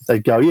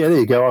they'd go, yeah, there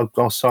you go.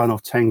 I'll sign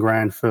off 10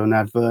 grand for an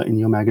advert in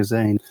your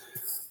magazine.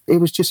 It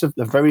was just a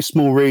very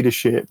small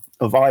readership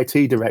of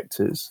IT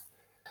directors.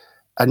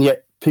 And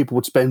yet people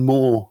would spend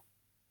more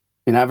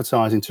in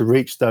advertising to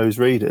reach those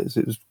readers.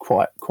 It was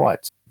quite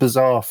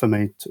bizarre for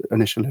me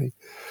initially.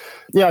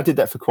 Yeah, I did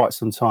that for quite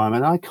some time,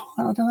 and I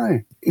don't know.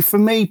 For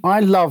me, I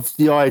loved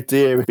the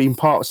idea of being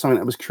part of something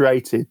that was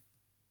created,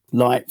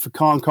 like for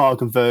Car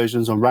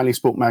Conversions on Rally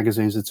Sport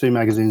magazines, the 2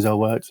 magazines I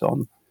worked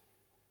on.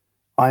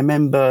 I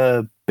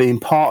remember being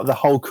part of the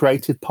whole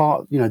creative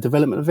part,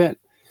 development of it,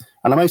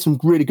 and I made some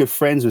really good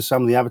friends with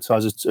some of the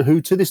advertisers who,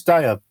 to this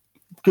day, are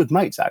good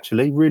mates.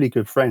 Actually, really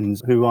good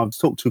friends who I've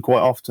talked to quite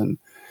often,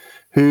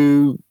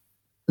 who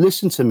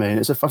listened to me. And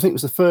I think it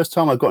was the first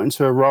time I got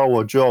into a role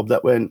or job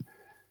that went,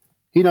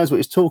 he knows what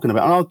he's talking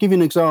about. And I'll give you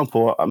an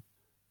example.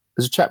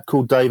 There's a chap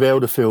called Dave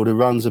Elderfield who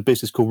runs a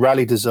business called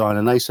Rally Design,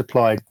 and they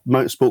supply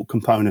motorsport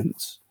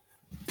components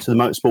to the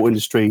motorsport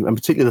industry, and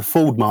particularly the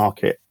Ford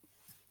market,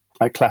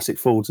 like classic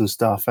Fords and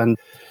stuff. And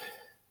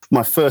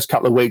my first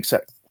couple of weeks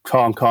at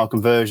Car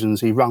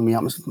Conversions, he rang me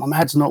up and said, my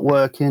ad's not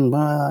working.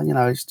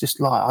 It's just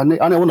like,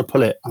 I don't want to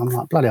pull it. I'm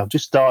like, bloody, I've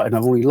just started and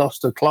I've already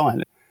lost a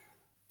client.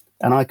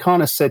 And I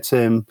kind of said to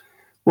him,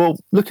 well,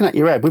 looking at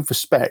your ad, with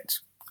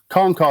respect,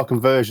 Car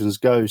Conversions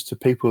goes to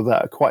people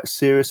that are quite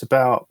serious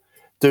about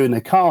doing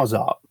their cars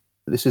up.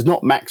 This is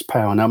not Max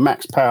Power. Now,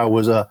 Max Power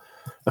was a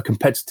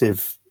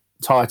competitive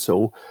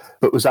title,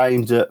 but was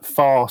aimed at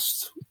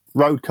fast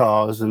road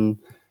cars, and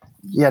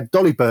you had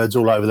dolly birds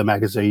all over the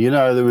magazine.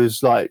 There was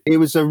they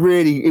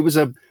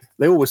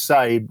always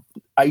say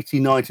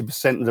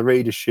 80-90% of the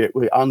readership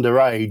were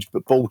underage,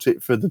 but bought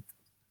it for the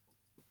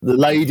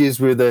ladies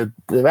with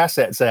their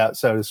assets out,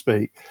 so to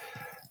speak.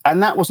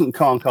 And that wasn't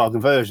Car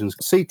Conversions.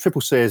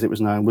 CCC, as it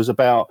was known, was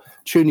about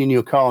tuning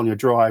your car on your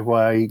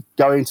driveway,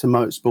 going to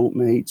motorsport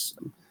meets,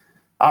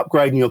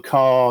 upgrading your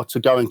car to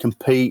go and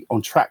compete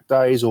on track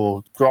days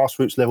or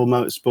grassroots level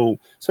motorsport.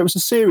 So it was a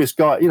serious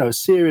guy, a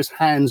serious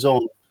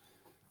hands-on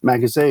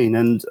magazine.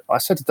 And I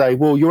said to Dave,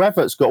 well, your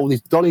advert's got all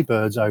these dolly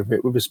birds over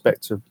it with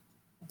respect to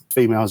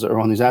females that are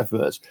on these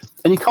adverts,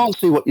 and you can't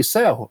see what you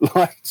sell.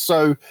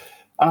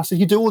 And I said,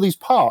 you do all these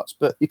parts,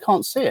 but you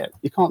can't see it.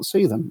 You can't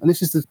see them. And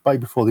this is the way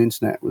before the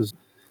internet was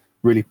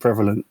really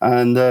prevalent.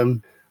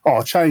 And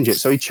I'll change it.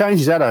 So he changed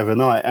his ad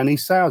overnight, and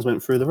his sales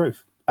went through the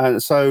roof.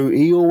 And so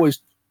he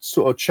always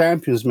sort of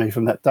champions me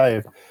from that day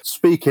of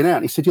speaking out.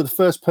 And he said, you're the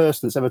first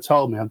person that's ever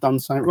told me I've done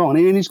something wrong.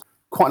 And he's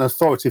quite an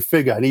authoritative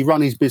figure, and he run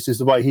his business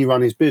the way he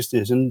run his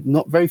business. And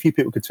not very few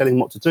people could tell him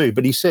what to do.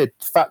 But he said,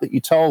 the fact that you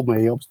told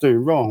me I was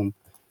doing wrong,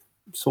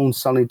 it's all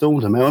suddenly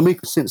dawned on me. And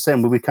since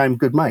then, we became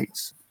good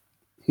mates.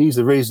 He's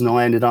the reason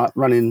I ended up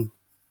running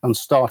and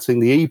starting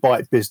the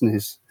e-bike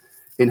business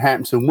in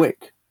Hampton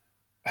Wick.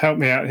 Help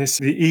me out. This is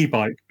the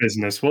e-bike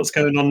business. What's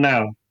going on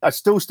now? I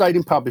still stayed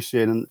in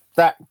publishing, and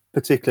that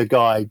particular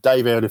guy,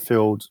 Dave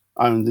Elderfield,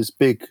 owned this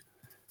big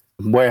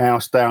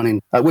warehouse down in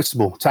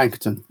Whitstable,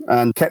 Tankerton,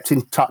 and kept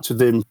in touch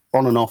with him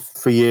on and off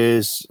for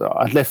years.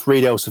 I'd left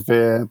Reed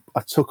Elsevier.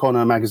 I took on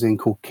a magazine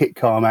called Kit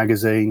Car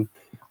Magazine,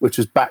 which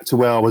was back to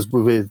where I was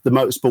with the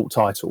motorsport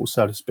title,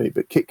 so to speak.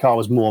 But Kit Car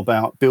was more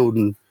about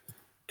building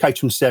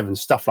Caterham 7,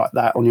 stuff like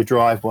that on your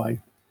driveway.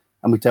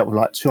 And we dealt with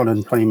like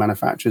 220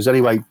 manufacturers.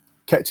 Anyway,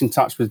 kept in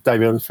touch with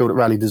David Elderfield at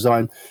Rally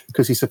Design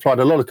because he supplied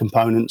a lot of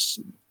components,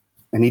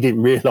 and he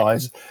didn't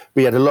realise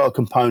we had a lot of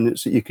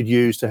components that you could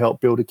use to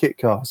help build a kit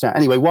car. So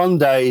anyway, one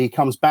day he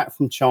comes back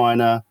from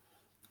China,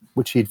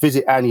 which he'd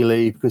visit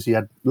annually because he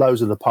had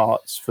loads of the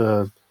parts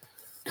for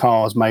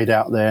cars made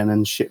out there and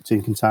then shipped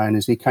in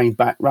containers. He came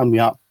back, rang me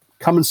up,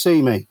 come and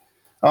see me.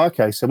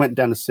 Okay, so I went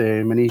down to see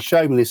him, and he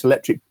showed me this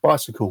electric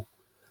bicycle.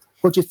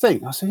 What do you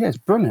think? I said, yeah, it's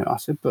brilliant. I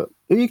said, but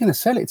who are you going to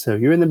sell it to?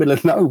 You're in the middle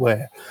of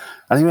nowhere.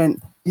 And he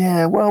went,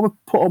 yeah, well, we'll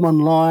put them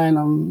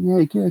online.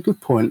 Yeah,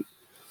 good point.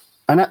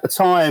 And at the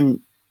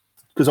time,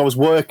 because I was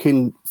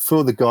working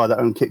for the guy that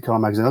owned Kit Car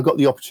Magazine, I got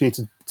the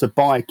opportunity to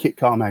buy Kit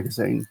Car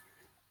Magazine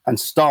and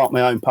start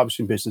my own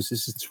publishing business.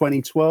 This is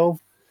 2012.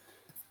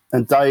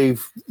 And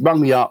Dave rang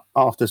me up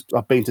after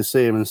I'd been to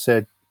see him and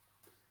said,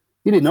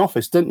 you need an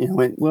office, didn't you? I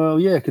went, well,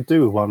 yeah, I could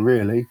do with one,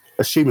 really,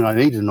 assuming I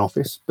needed an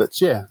office. But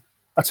yeah,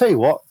 I tell you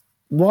what,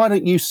 why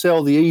don't you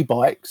sell the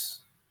e-bikes?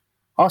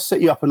 I'll set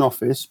you up an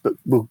office, but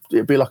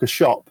it'll be like a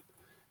shop,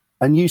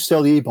 and you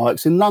sell the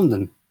e-bikes in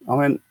London. I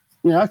went,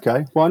 yeah,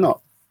 okay, why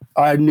not?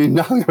 I knew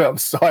nothing about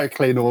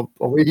cycling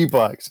or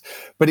e-bikes,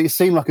 but it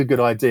seemed like a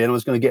good idea, and I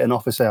was going to get an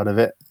office out of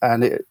it.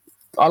 And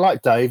I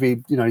like Dave.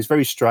 He's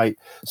very straight.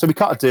 So we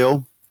cut a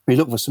deal. We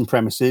looked for some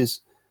premises,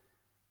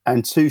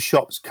 and 2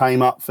 shops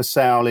came up for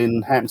sale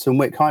in Hampton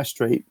Wick High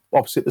Street,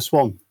 opposite the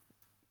Swan.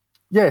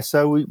 Yeah,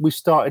 so we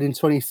started in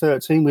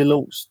 2013. We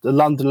launched the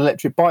London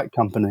Electric Bike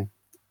Company,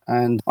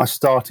 and I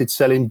started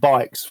selling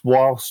bikes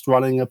whilst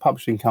running a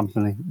publishing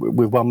company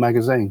with one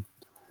magazine.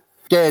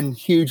 again,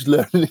 huge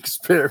learning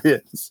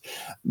experience,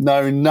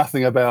 knowing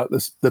nothing about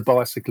the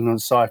bicycling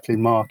and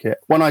cycling market.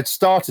 When I'd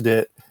started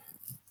it,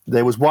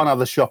 there was one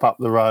other shop up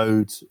the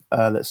road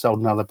that sold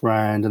another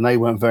brand, and they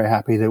weren't very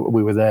happy that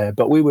we were there.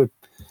 But we were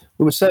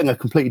selling a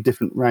completely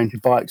different range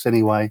of bikes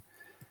anyway.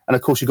 And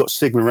of course, you've got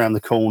Sigma around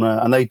the corner,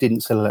 and they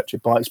didn't sell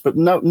electric bikes, but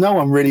no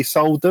one really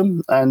sold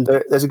them. And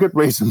there's a good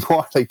reason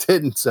why they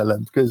didn't sell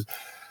them, because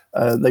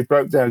they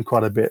broke down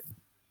quite a bit.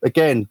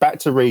 Again, back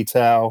to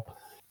retail.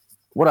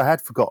 What I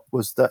had forgot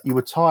was that you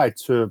were tied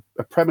to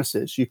a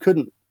premises. You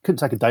couldn't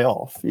take a day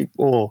off,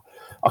 or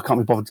I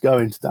can't be bothered to go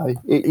in today.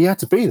 You had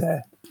to be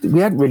there. We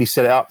hadn't really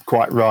set it up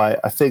quite right.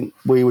 I think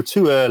we were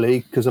too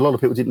early because a lot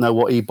of people didn't know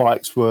what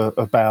e-bikes were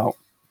about.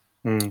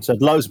 So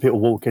loads of people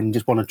walk in and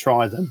just want to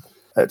try them.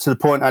 To the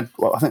point, I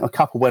think a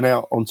couple went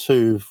out on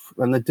two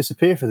and they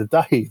disappeared for the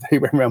day. They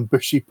went around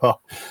Bushy Park.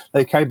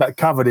 They came back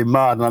covered in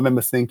mud, and I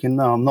remember thinking,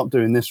 no, I'm not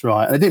doing this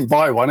right. And they didn't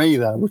buy one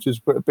either, which was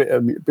a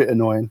bit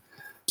annoying.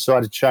 So I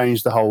had to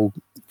change the whole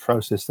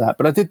process that.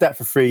 But I did that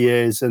for 3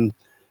 years, and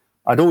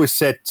I'd always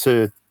said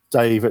to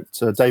Dave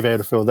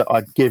Elderfield that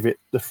I'd give it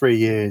the 3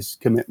 years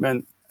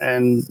commitment,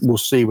 and we'll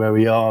see where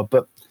we are.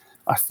 But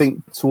I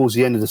think towards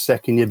the end of the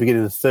second year,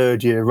 beginning of the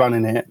third year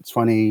running it,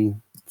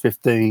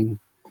 2015,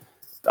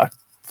 I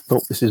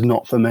thought, this is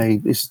not for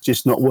me. It's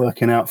just not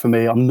working out for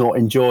me. I'm not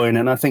enjoying it.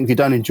 And I think if you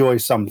don't enjoy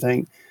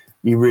something,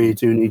 you really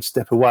do need to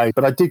step away.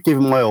 But I did give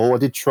it my all. I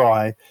did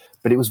try,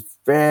 but it was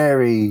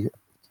very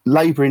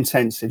labour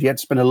intensive. You had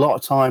to spend a lot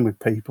of time with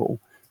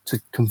people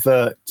to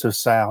convert to a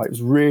sale. It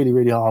was really,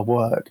 really hard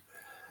work.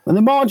 And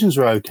the margins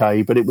were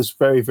okay, but it was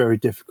very, very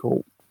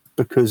difficult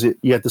because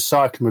you had the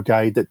cycling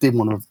brigade that didn't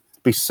want to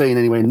be seen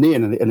anywhere near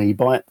an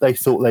e-bike. They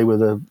thought they were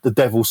the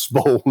devil's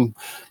spawn.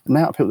 The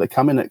amount of people that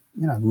come in that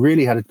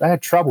really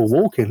had trouble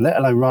walking, let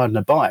alone riding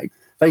a bike.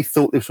 They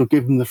thought this would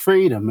give them the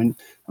freedom, and it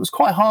was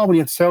quite hard when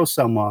you had to tell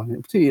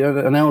someone,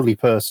 particularly an elderly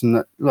person,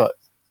 that look,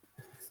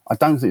 I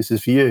don't think this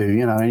is for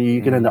you. And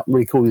you can end up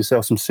really causing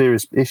yourself some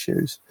serious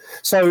issues.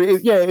 So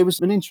it was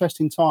an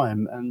interesting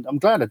time, and I'm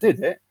glad I did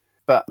it.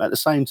 But at the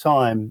same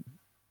time,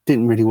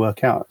 didn't really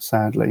work out,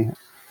 sadly.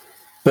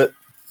 But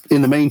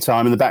in the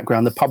meantime, in the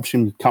background, the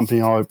publishing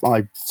company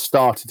I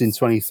started in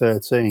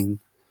 2013,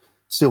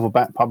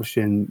 Silverback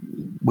Publishing,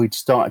 we'd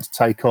started to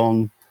take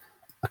on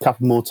a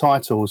couple more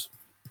titles.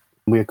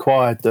 We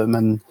acquired them,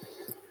 and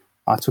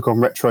I took on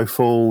Retro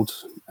Ford,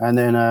 and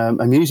then a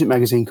music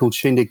magazine called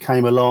Shindig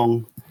came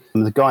along.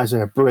 And the guys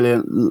are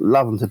brilliant,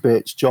 love them to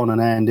bits, John and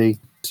Andy.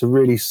 It's a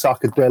really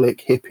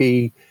psychedelic,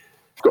 hippie,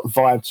 it's got a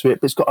vibe to it,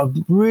 but it's got a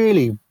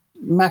really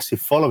massive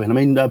following. I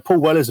mean, Paul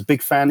Weller's a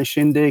big fan of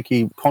Shindig.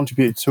 He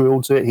contributed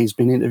to it. He's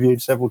been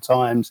interviewed several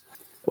times.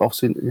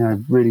 Obviously,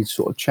 really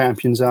sort of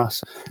champions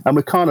us. And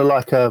we're kind of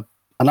like an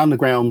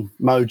underground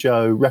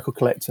mojo record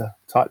collector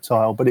type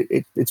tile, but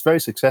it's very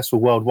successful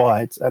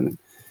worldwide and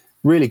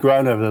really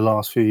grown over the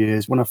last few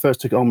years. When I first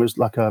took it on, it was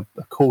like a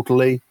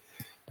quarterly,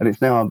 and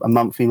it's now a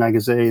monthly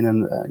magazine.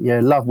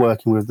 And love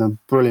working with them.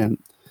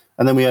 Brilliant.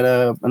 And then we had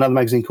another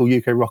magazine called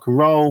UK Rock and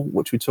Roll,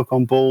 which we took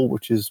on board,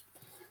 which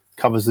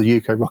covers the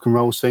UK rock and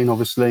roll scene,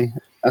 obviously.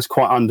 That's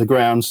quite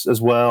underground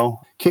as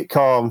well. Kit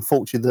Car,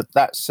 unfortunately,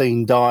 that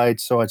scene died,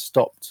 so I'd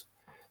stopped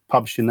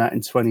publishing that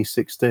in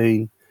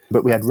 2016.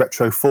 But we had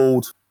Retro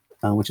Ford,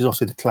 which is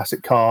also the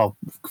classic car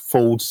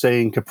Ford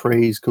scene,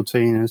 Capris,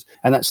 Cortinas,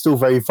 and that's still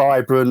very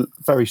vibrant,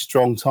 very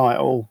strong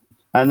title.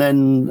 And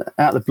then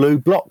out of the blue,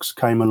 Blocks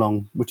came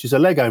along, which is a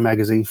Lego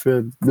magazine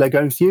for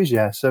Lego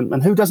enthusiasts.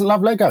 And who doesn't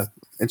love Lego?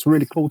 It's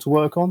really cool to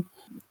work on.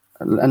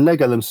 And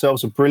Lego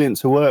themselves are brilliant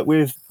to work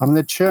with. I mean,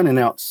 they're churning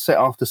out set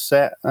after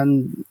set,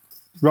 and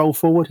roll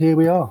forward, here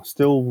we are,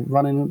 still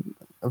running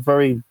a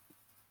very,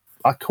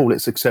 I call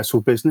it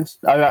successful business,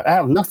 out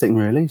of nothing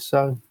really.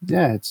 So,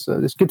 it's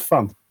good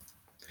fun.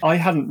 I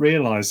hadn't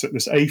realised that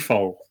this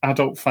AFOL,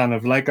 adult fan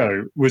of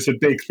Lego, was a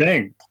big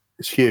thing.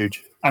 It's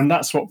huge. And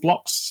that's what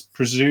Blocks,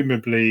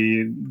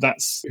 presumably,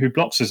 that's who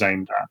Blocks is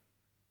aimed at.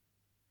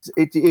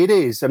 It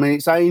is. I mean,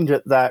 it's aimed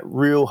at that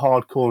real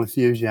hardcore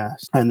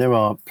enthusiast, and there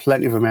are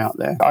plenty of them out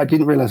there. I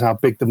didn't realise how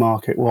big the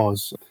market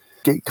was.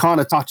 It kind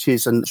of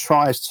touches and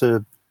tries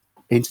to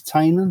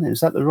entertain them. Is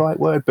that the right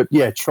word? But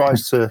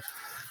tries to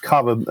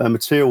cover a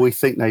material we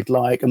think they'd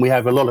like, and we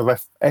have a lot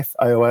of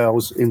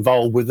FAOLs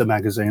involved with the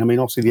magazine. I mean,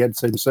 obviously the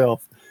editor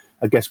himself,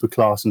 I guess, would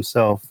class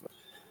himself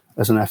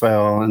as an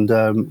FAOL,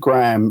 and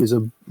Graham is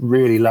a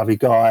really lovely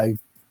guy,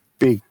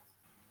 big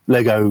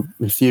Lego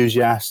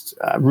enthusiast,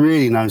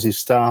 really knows his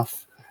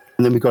stuff.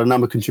 And then we've got a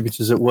number of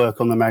contributors that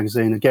work on the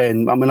magazine.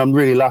 Again, I mean, I'm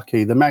really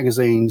lucky. The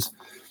magazines,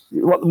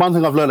 one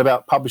thing I've learned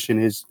about publishing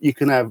is you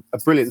can have a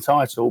brilliant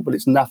title, but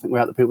it's nothing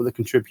without the people that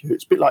contribute.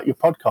 It's a bit like your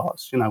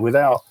podcast,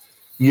 without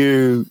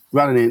you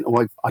running in,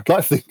 I'd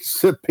like to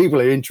think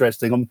people are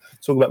interesting. I'm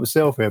talking about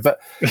myself here, but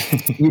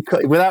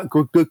without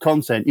good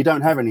content, you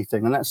don't have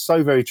anything. And that's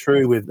so very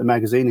true with the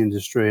magazine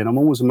industry. And I'm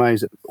always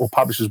amazed that all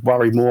publishers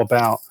worry more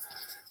about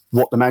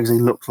what the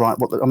magazine looks like.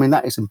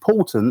 That is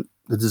important,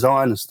 the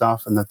design and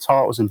stuff, and the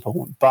title's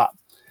important. But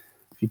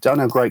if you don't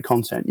have great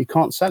content, you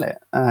can't sell it.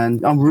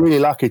 And I'm really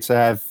lucky to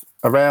have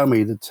around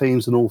me the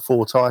teams in all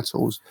 4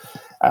 titles.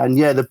 And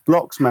yeah, the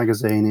Blocks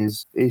magazine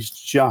is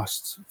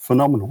just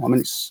phenomenal. I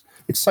mean, it's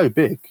so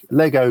big.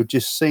 Lego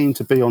just seem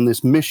to be on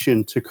this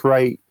mission to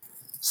create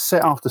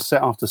set after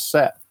set after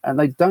set, and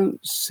they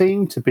don't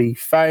seem to be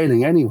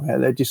failing anywhere.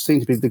 They just seem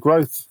to be, the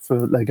growth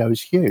for Lego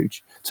is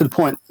huge, to the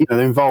point,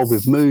 they're involved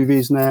with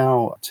movies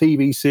now,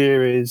 TV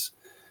series,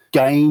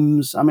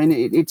 games. I mean,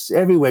 it's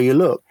everywhere you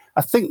look.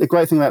 I think the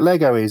great thing about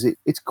Lego is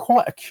it's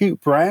quite a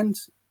cute brand.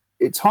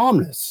 It's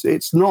harmless.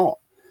 It's not,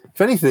 if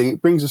anything,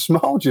 it brings a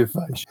smile to your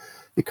face.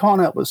 You can't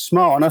help but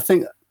smile. And I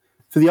think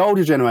for the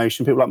older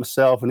generation, people like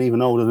myself and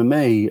even older than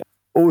me,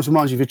 always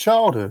reminds you of your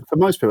childhood. For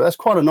most people, that's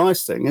quite a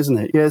nice thing, isn't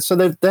it? Yeah, so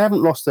they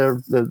haven't lost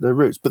their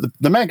roots. But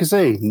the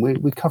magazine,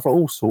 we cover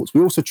all sorts.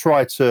 We also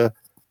try to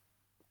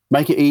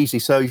make it easy.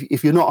 So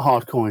if you're not a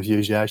hardcore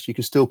enthusiast, you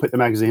can still pick the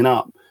magazine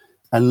up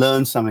and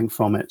learn something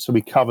from it. So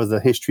we cover the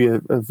history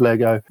of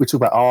Lego. We talk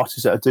about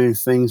artists that are doing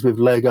things with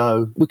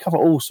Lego. We cover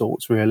all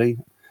sorts, really.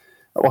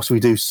 Also, we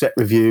do set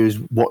reviews,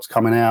 what's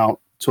coming out,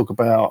 talk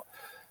about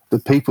the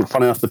people,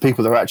 funny enough, the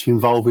people that are actually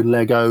involved in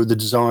Lego, the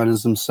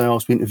designers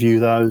themselves, we interview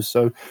those.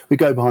 So we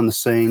go behind the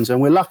scenes,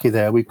 and we're lucky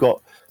there. We've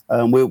got,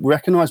 we're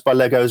recognised by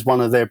Lego as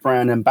one of their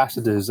brand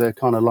ambassadors. They're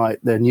kind of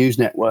like their news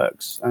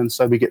networks. And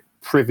so we get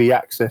privy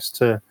access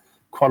to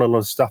quite a lot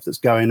of stuff that's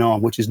going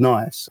on, which is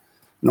nice.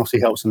 And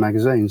obviously helps the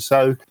magazine.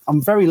 So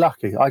I'm very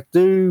lucky. I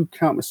do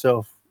count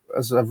myself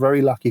as a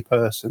very lucky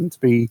person to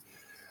be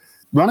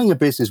running a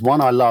business,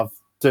 one I love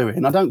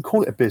doing. I don't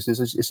call it a business,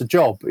 it's a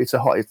job. It's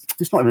not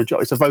even a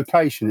job, it's a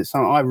vocation. It's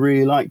something I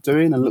really like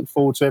doing and look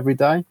forward to every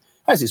day. It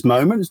has its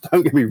moments,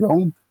 don't get me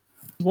wrong.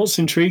 What's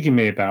intriguing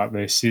me about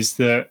this is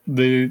that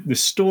the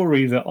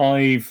story that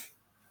I've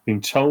been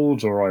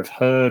told or I've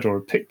heard or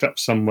picked up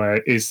somewhere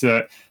is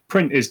that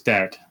print is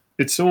dead.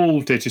 It's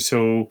all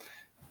digital.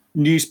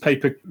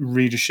 Newspaper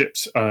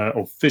readerships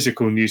or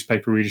physical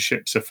newspaper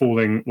readerships are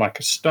falling like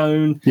a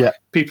stone. Yeah.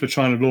 People are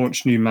trying to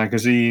launch new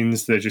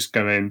magazines. They're just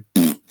going...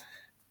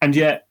 And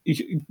yet,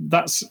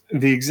 that's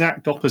the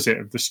exact opposite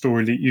of the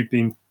story that you've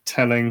been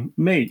telling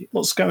me.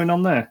 What's going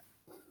on there?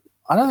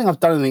 I don't think I've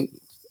done anything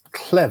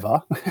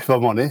clever, if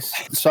I'm honest.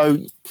 So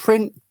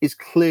print has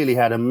clearly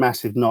had a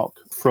massive knock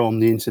from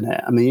the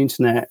internet. I mean, the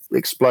internet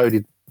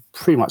exploded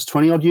pretty much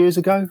 20-odd years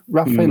ago,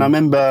 roughly. And I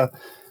remember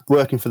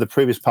working for the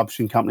previous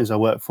publishing companies I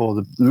worked for,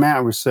 the amount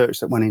of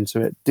research that went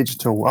into it,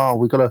 digital,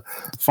 we've got to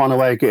find a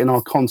way of getting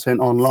our content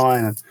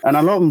online. And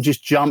a lot of them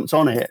just jumped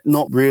on it,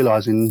 not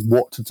realising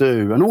what to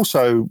do. And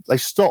also, they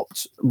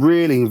stopped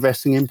really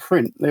investing in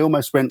print. They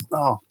almost went,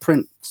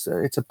 print,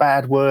 it's a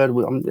bad word.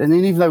 And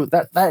even though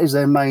that is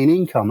their main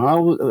income, it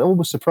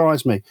always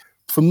surprised me.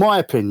 From my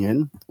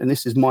opinion, and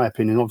this is my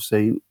opinion,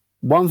 obviously,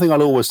 one thing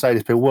I'll always say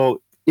to people,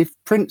 well, if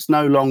print's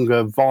no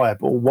longer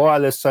viable, why are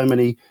there so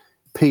many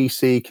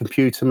PC,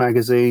 computer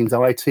magazines,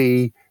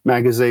 IT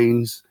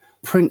magazines?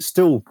 Print's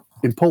still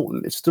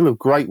important. It's still a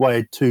great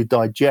way to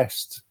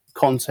digest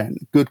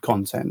content, good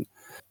content.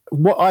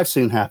 What I've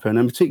seen happen,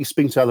 and particularly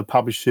speaking to other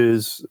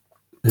publishers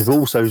who've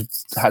also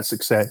had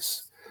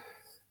success,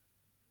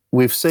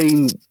 we've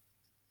seen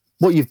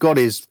what you've got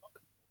is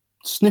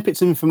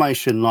snippets of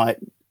information. Like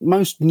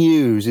most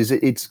news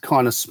it's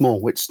kind of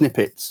small, it's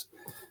snippets.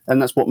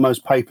 And that's what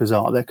most papers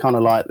are. They're kind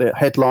of like the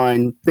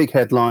headline, big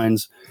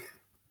headlines,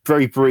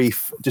 very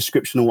brief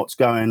description of what's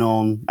going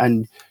on,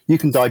 and you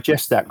can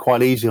digest that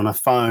quite easily on a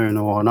phone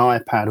or an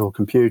iPad or a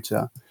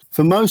computer.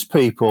 For most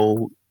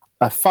people,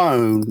 a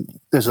phone,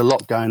 there's a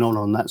lot going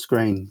on that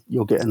screen.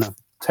 You're getting a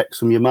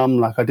text from your mum,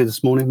 like I did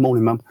this morning.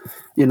 Morning, mum.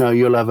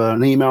 You'll have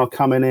an email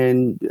coming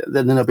in,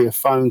 then there'll be a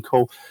phone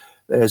call.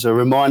 There's a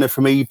reminder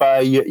from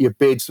eBay, your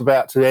bid's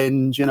about to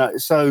end,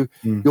 So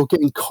you're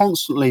getting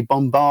constantly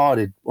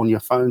bombarded on your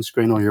phone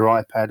screen or your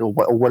iPad or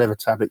whatever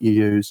tablet you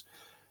use.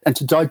 And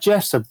to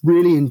digest a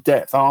really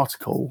in-depth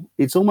article,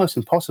 it's almost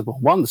impossible.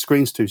 One, the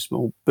screen's too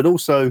small, but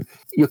also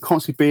you're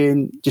constantly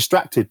being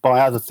distracted by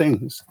other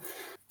things.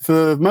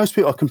 For most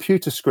people, a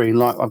computer screen,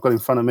 like I've got in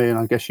front of me, and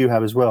I guess you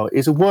have as well,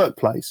 is a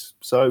workplace.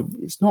 So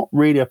it's not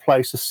really a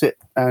place to sit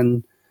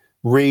and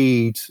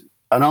read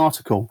an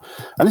article.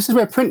 And this is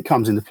where print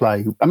comes into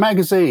play. A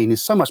magazine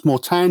is so much more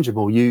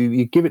tangible.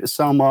 You give it to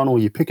someone or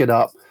you pick it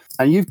up,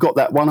 and you've got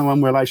that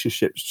one-on-one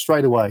relationship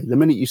straight away. The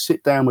minute you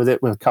sit down with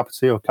it with a cup of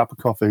tea or a cup of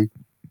coffee,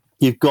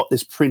 you've got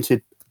this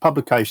printed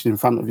publication in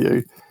front of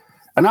you.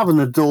 And other than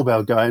the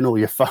doorbell going or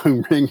your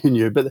phone ringing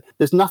you, but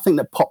there's nothing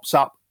that pops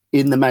up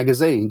in the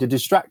magazine to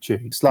distract you.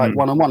 It's like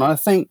one-on-one. And I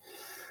think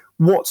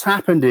what's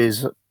happened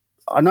is,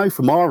 I know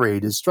from our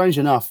readers, strange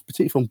enough,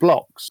 particularly from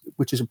Blocks,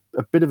 which is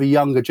a bit of a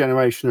younger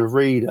generation of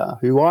reader,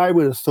 who I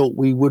would have thought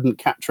we wouldn't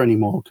capture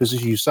anymore, because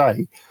as you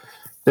say,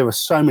 there are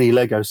so many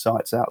Lego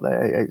sites out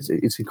there.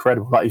 It's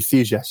incredible, like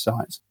enthusiast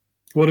sites.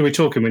 What are we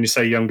talking when you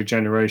say younger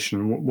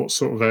generation? What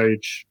sort of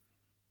age?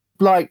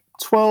 Like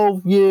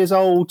 12 years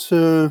old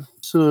to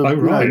sort of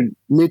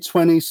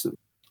mid-20s.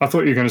 I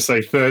thought you were going to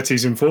say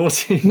 30s and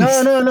 40s. No.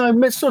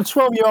 Sort of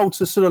 12-year-old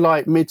to sort of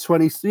like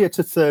mid-20s,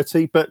 to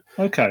 30. But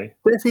okay,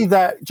 definitely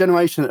that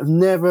generation that have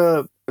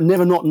never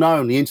not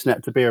known the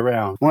internet to be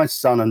around. My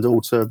son and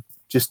daughter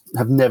just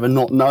have never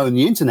not known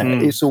the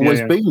internet. It's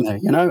always been there,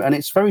 and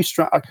it's very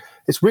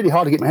it's really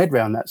hard to get my head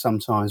around that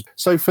sometimes.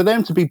 So for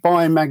them to be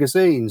buying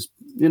magazines,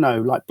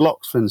 like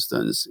Blocks, for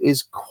instance,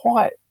 it's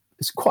quite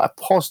a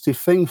positive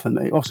thing for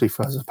me,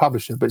 obviously as a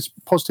publisher, but it's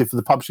positive for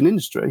the publishing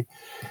industry.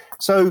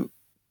 So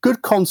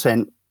good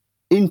content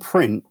in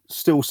print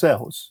still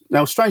sells.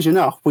 Now, strange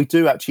enough, we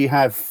do actually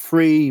have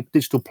 3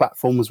 digital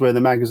platforms where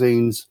the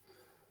magazines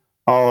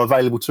are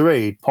available to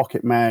read: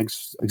 Pocket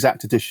Mags,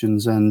 Exact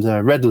Editions, and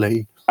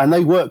Readily, and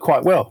they work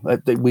quite well.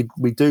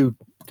 We do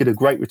get a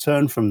great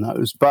return from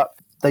those, but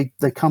they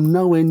come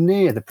nowhere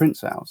near the print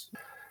sales.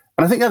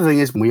 And I think the other thing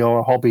is we are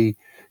a hobby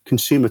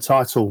consumer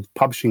title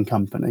publishing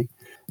company,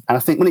 and I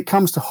think when it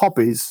comes to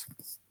hobbies,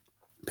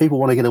 people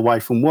want to get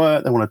away from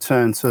work, they want to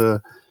turn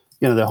to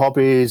their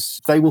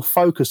hobbies, they will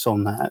focus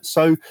on that.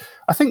 So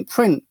I think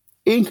print,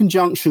 in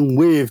conjunction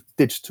with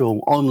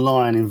digital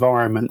online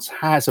environments,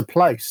 has a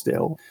place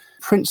still.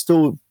 Print's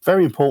still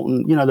very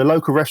important. The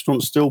local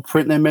restaurants still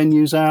print their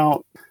menus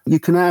out. You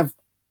can have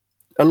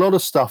a lot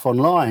of stuff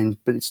online,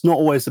 but it's not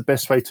always the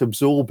best way to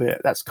absorb it.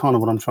 That's kind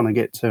of what I'm trying to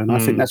get to. And I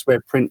think that's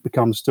where print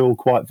becomes still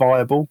quite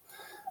viable.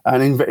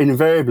 And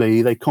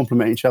invariably, they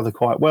complement each other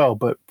quite well.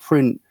 But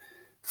print,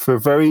 for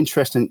very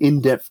interesting,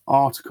 in-depth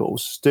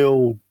articles,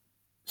 still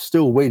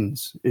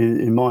wins,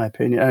 in my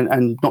opinion.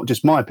 And not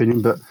just my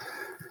opinion, but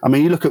I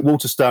mean, you look at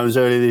Waterstones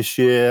earlier this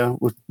year,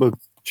 were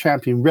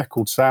championing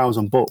record sales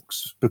on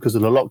books because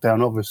of the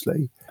lockdown,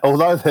 obviously.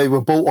 Although they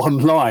were bought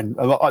online,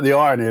 like the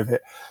irony of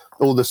it,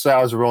 all the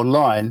sales were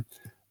online,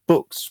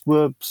 books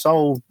were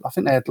sold, I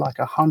think they had like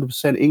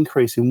 100%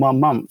 increase in 1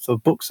 month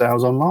of book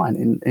sales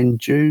online in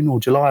June or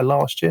July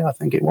last year, I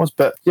think it was.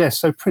 But yeah,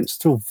 so print's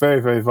still very,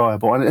 very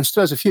viable, and it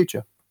still has a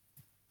future.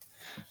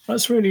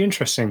 That's really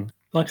interesting.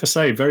 Like I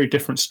say, very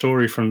different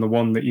story from the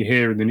one that you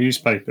hear in the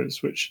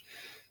newspapers, which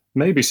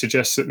maybe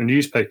suggests that the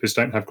newspapers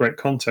don't have great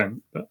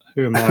content. But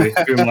who am I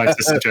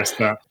to suggest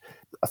that?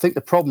 I think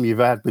the problem you've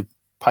had with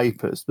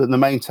papers, but the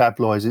main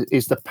tabloids,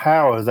 is the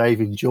power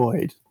they've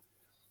enjoyed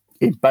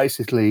in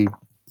basically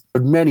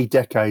for many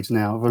decades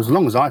now, for as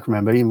long as I can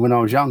remember, even when I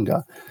was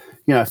younger.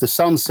 If the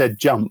Sun said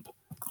jump,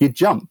 you'd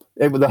jump.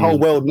 The whole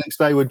world next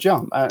day would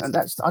jump. And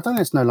I don't think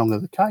it's no longer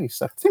the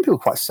case. I think people are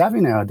quite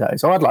savvy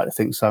nowadays. I'd like to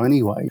think so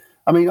anyway.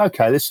 I mean,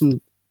 okay, there's some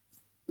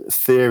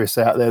theorists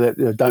out there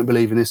that don't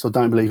believe in this or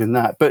don't believe in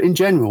that. But in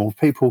general,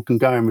 people can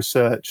go and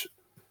research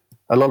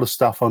a lot of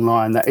stuff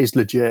online that is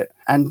legit.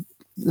 And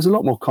there's a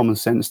lot more common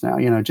sense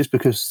now. Just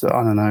because,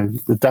 I don't know,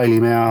 the Daily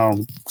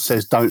Mail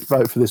says don't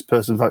vote for this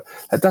person, vote.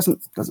 I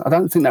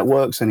don't think that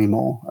works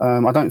anymore.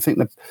 I think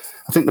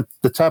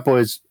the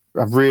tabloids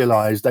have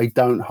realised they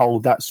don't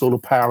hold that sort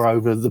of power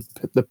over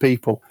the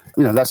people.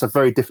 That's a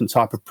very different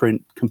type of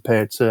print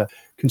compared to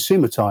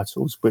consumer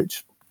titles,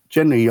 which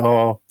generally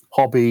are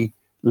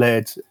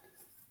hobby-led.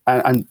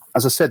 And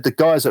as I said, the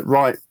guys that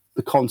write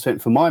the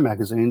content for my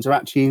magazines are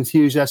actually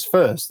enthusiasts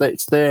first.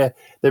 They're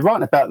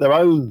writing about their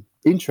own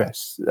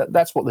interests.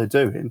 That's what they're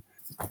doing.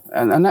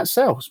 And that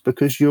sells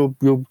because you're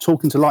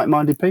talking to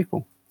like-minded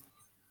people.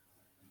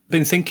 I've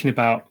been thinking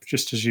about,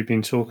 just as you've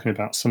been talking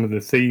about, some of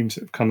the themes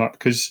that have come up,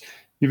 because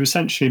you've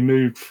essentially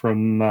moved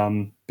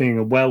from being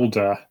a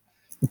welder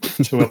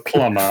to a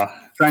plumber.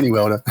 Trainee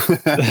welder.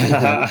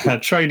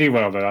 Trainee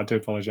welder, I do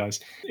apologise.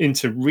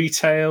 Into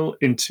retail,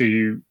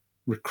 into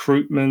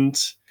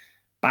recruitment,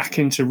 back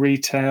into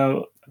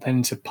retail, then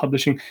into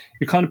publishing.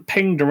 You're kind of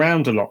pinged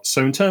around a lot.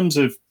 So in terms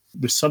of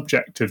the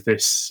subject of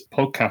this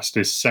podcast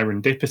is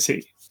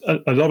serendipity.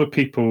 A lot of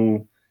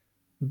people,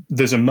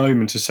 there's a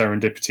moment of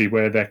serendipity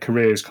where their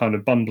career is kind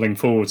of bumbling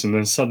forwards and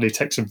then suddenly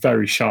takes a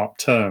very sharp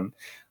turn.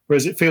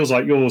 Whereas it feels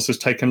like yours has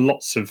taken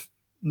lots of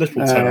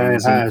little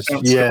turns and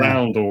bounced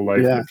around all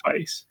over the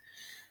place.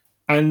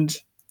 And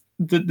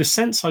the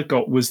sense I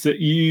got was that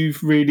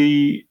you've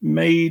really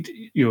made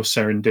your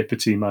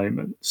serendipity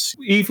moments.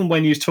 Even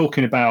when you're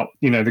talking about,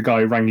 the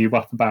guy who rang you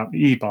up about the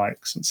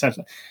e-bikes,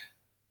 etc.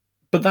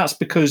 But that's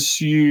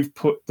because you've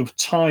put the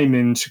time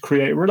in to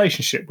create a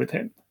relationship with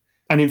him.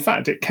 And in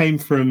fact, it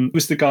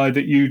was the guy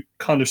that you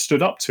kind of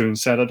stood up to and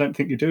said, I don't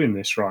think you're doing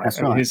this right.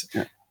 That's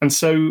right. And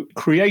so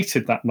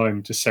created that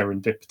moment of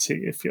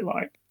serendipity, if you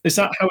like. Is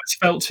that how it's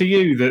felt to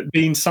you, that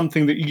being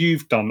something that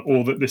you've done,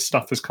 or that this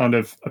stuff has kind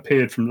of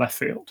appeared from left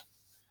field?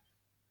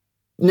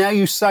 Now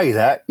you say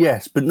that,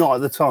 yes, but not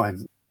at the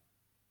time.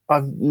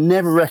 I've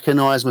never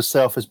recognised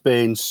myself as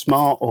being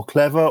smart or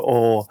clever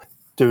or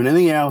doing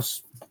anything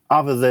else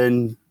other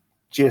than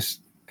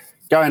just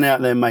going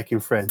out there and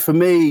making friends. For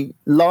me,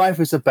 life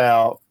is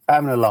about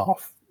having a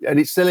laugh, and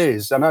it still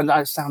is. I know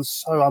it sounds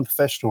so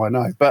unprofessional, I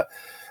know, but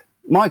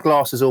my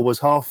glass is always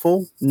half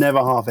full, never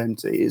half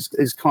empty.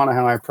 Is kind of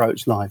how I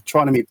approach life,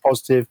 trying to be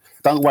positive.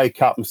 Don't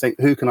wake up and think,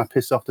 who can I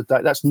piss off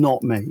today? That's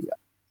not me.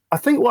 I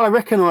think what I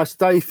recognised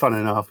today, fun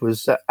enough,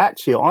 was that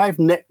actually I've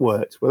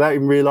networked without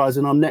even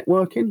realising I'm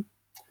networking.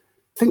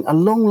 I think a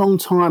long, long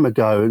time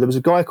ago, there was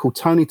a guy called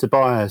Tony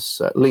Tobias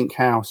at Link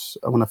House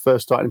when I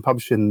first started in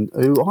publishing,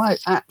 who I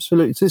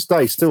absolutely, to this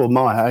day, still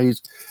admire.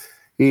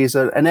 He's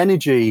an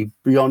energy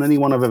beyond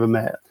anyone I've ever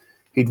met.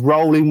 He'd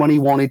roll in when he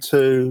wanted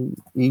to.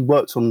 He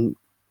worked on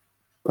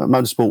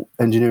Motorsport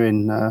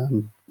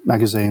Engineering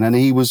magazine, and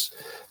he was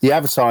the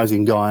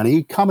advertising guy, and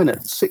he'd come in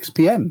at 6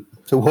 p.m.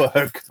 to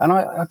work. And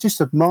I just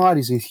admired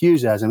his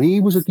enthusiasm. He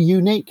was a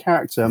unique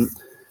character.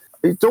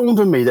 It dawned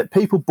on me that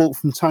people bought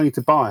from Tony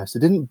Tobias. They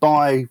didn't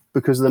buy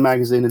because of the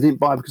magazine. They didn't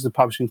buy because of the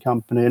publishing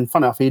company. And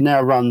funny enough, he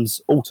now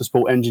runs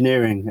Autosport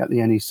Engineering at the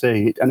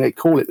NEC, and they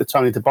call it the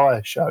Tony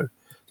Tobias Show.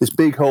 This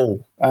big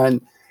hall,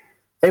 and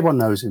everyone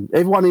knows him.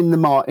 Everyone in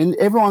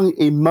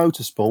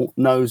motorsport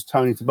knows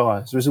Tony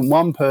Tobias. There isn't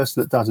one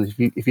person that doesn't.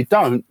 If you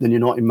don't, then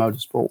you're not in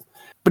motorsport.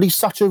 But he's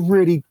such a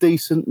really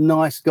decent,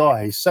 nice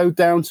guy. He's so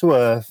down to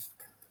earth,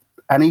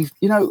 and he's,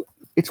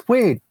 it's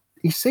weird.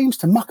 He seems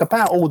to muck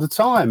about all the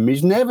time.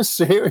 He's never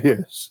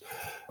serious.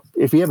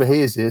 If he ever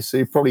hears this,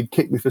 he'd probably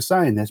kick me for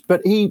saying this.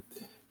 But he's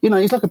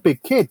like a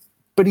big kid.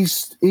 But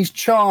he's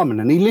charming,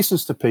 and he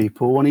listens to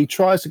people, and he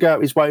tries to go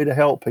out his way to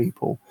help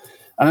people.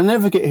 And I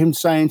never get him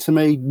saying to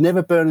me,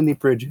 never burn any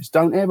bridges.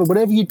 Don't ever,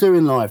 whatever you do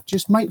in life,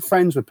 just make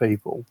friends with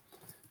people.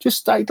 Just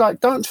stay,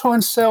 don't try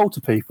and sell to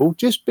people.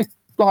 Just be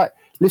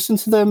listen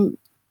to them.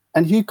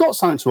 And if you've got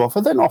something to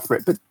offer, then offer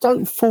it. But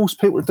don't force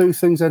people to do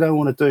things they don't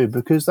want to do,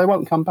 because they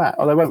won't come back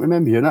or they won't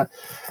remember you. And I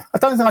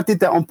don't think I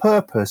did that on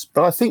purpose,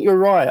 but I think you're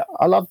right.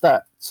 I love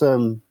that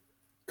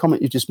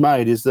comment you just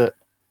made, is that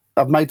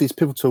I've made these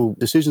pivotal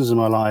decisions in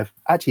my life.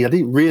 Actually, I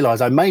didn't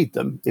realise I made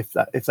them, if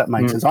that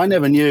makes sense. I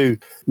never knew.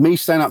 Me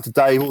staying up to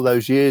Dave all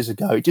those years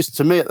ago, it just,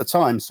 to me at the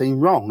time,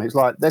 seemed wrong. It's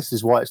like, this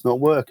is why it's not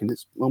working.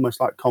 It's almost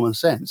like common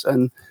sense.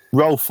 And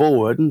roll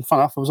forward, and fun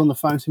enough, I was on the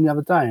phone to him the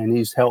other day, and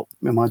he's helped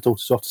me. My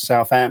daughter's off to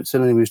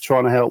Southampton, and he was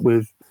trying to help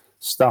with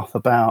stuff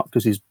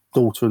because his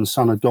daughter and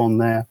son had gone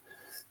there,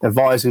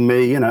 advising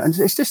me, and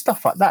it's just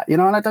stuff like that,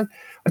 and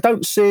I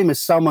don't see him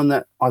as someone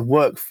that I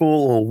work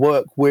for or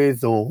work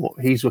with, or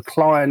he's a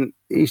client.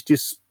 He's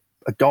just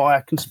a guy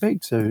I can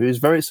speak to who's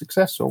very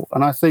successful.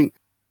 And I think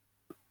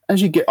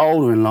as you get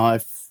older in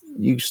life,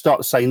 you start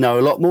to say no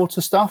a lot more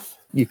to stuff.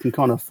 You can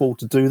kind of afford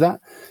to do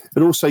that.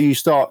 But also you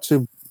start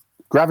to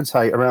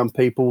gravitate around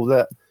people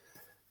that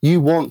you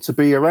want to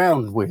be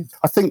around with.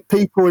 I think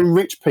people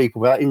enrich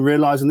people without even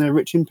realising they're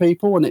enriching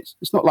people. And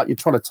it's not like you're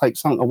trying to take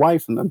something away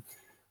from them.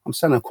 I'm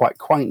saying I'm quite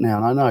quaint now,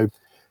 and I know.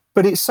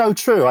 But it's so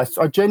true. I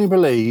genuinely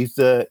believe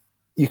that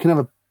you can have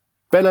a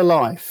better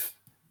life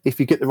if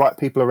you get the right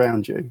people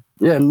around you.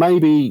 Yeah,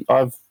 maybe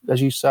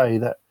as you say,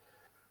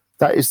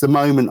 that is the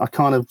moment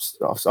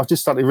I've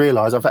just started to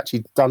realise I've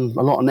actually done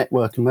a lot of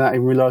networking without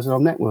even realising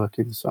I'm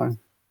networking. So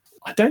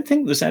I don't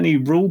think there's any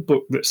rule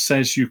book that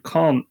says you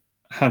can't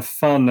have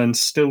fun and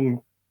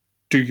still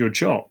do your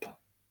job.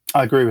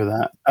 I agree with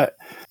that.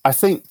 I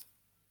think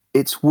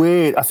it's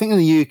weird. I think in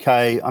the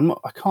UK,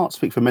 I can't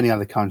speak for many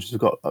other countries.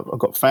 I've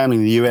got family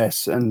in the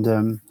US, and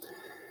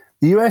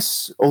the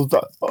US,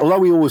 although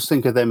we always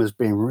think of them as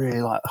being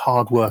really like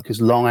hard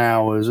workers, long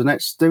hours, and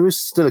there is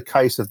still a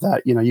case of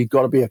that. You've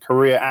got to be a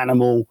career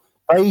animal.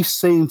 They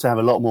seem to have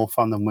a lot more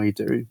fun than we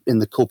do in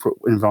the corporate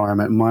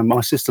environment.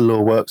 My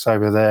sister-in-law works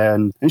over there,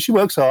 and she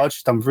works hard.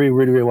 She's done really,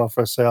 really, really well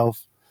for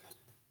herself.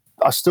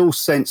 I still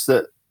sense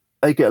that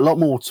they get a lot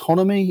more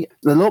autonomy.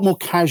 They're a lot more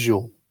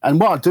casual. And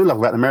what I do love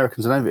about the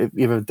Americans, I don't know if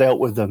you've ever dealt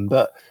with them,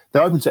 but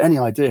they're open to any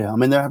idea. I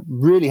mean, they're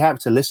really happy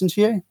to listen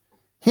to you.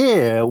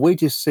 Here, we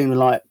just seem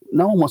like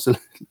no one wants to.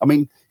 I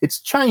mean, it's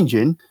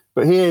changing,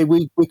 but here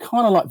we're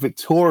kind of like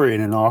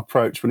Victorian in our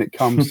approach when it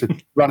comes to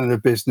running a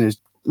business.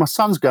 My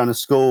son's going to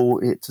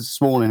school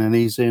this morning, and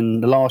he's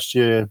in the last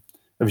year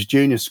of his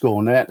junior school,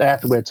 and they have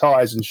to wear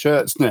ties and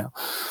shirts now.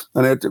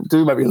 And they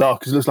do make me laugh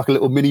because he looks like a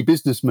little mini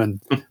businessman.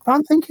 But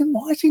I'm thinking,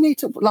 why does he need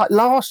to? Like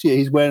last year,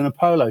 he's wearing a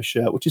polo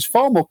shirt, which is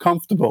far more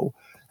comfortable,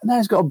 and now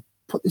he's got to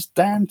put this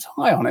damn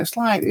tie on. It's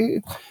like,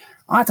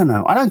 I don't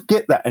know. I don't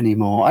get that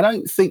anymore. I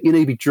don't think you need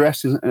to be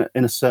dressed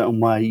in a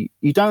certain way.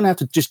 You don't have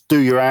to just do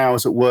your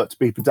hours at work to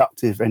be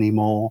productive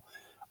anymore.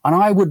 And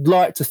I would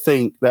like to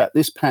think that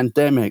this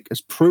pandemic has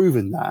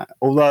proven that,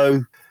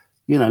 although,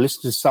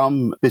 listen to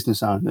some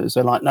business owners,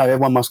 they're like, no,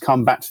 everyone must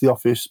come back to the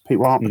office.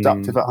 People aren't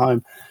productive at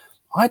home.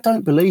 I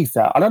don't believe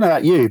that. I don't know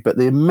about you, but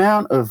the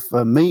amount of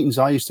meetings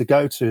I used to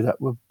go to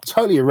that were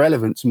totally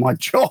irrelevant to my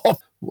job,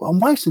 I'm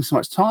wasting so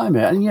much time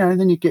here. And,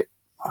 then you get,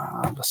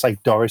 I say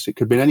Doris, it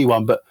could be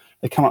anyone, but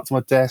they come up to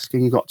my desk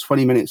and you've got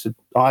 20 minutes of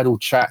idle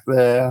chat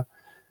there.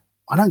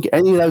 I don't get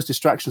any of those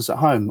distractions at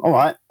home. All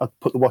right, I'll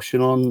put the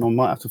washing on. I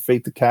might have to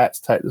feed the cats,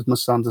 take my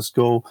son to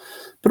school.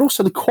 But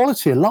also the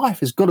quality of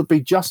life has got to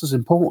be just as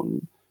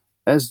important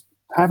as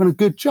having a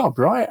good job,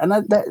 right? And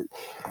that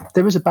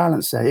there is a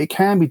balance there. It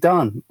can be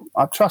done.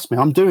 Trust me,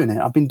 I'm doing it.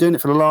 I've been doing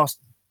it for the last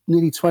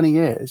nearly 20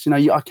 years.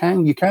 You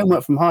can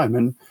work from home,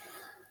 and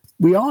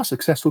we are a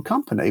successful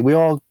company. We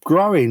are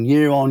growing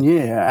year on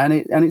year, and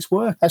it's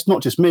work. That's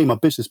not just me. My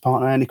business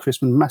partner, Andy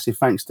Christman, massive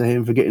thanks to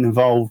him for getting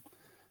involved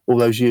all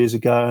those years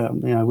ago.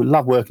 We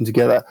love working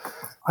together.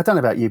 I don't know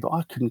about you, but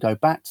I couldn't go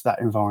back to that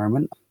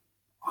environment.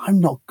 I'm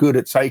not good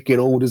at taking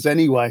orders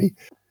anyway.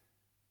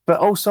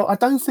 But also, I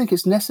don't think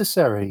it's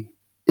necessary.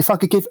 If I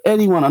could give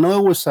anyone, and I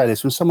always say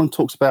this, when someone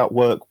talks about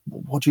work,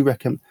 what do you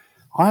reckon?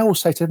 I always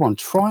say to everyone,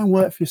 try and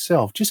work for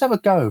yourself. Just have a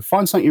go.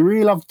 Find something you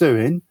really love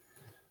doing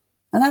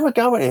and have a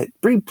go at it.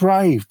 Be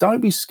brave.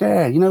 Don't be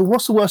scared.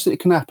 What's the worst that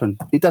can happen?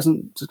 It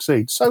doesn't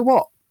succeed. So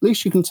what? At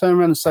least you can turn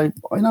around and say,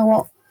 you know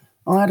what?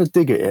 I had a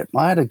dig at it.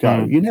 I had a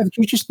go. You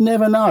just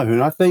never know.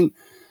 And I think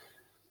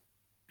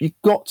you've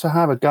got to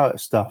have a go at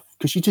stuff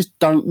because you just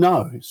don't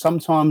know.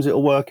 Sometimes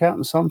it'll work out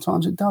and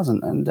sometimes it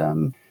doesn't.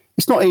 And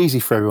it's not easy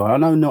for everyone. I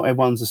know not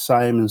everyone's the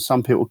same and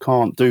some people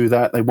can't do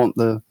that. They want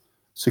the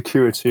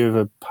security of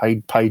a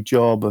paid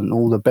job and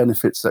all the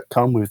benefits that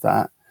come with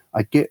that.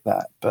 I get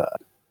that, but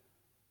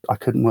I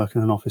couldn't work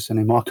in an office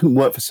anymore. I couldn't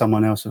work for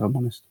someone else, if I'm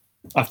honest.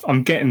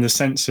 I'm getting the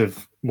sense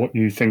of what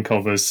you think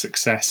of as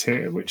success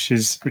here, which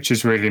is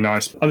really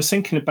nice. I was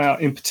thinking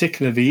about, in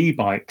particular, the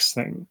e-bikes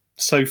thing.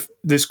 So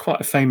there's quite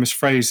a famous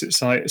phrase.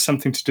 It's like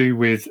something to do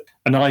with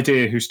an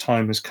idea whose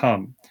time has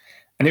come.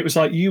 And it was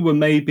like you were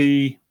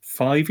maybe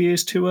 5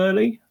 years too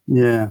early.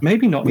 Yeah.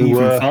 Maybe not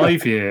even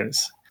 5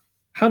 years.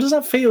 How does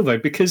that feel, though?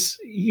 Because,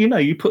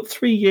 you put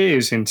 3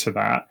 years into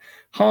that,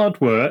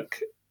 hard work,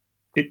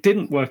 it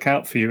didn't work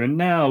out for you. And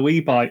now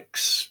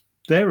e-bikes,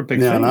 they're a big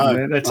thing.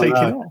 They're taking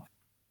off.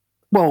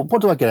 Well,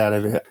 what do I get out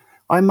of it?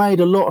 I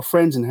made a lot of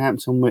friends in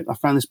Hampton. I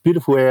found this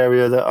beautiful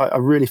area that I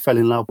really fell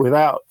in love with.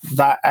 Without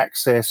that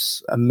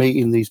access and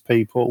meeting these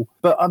people.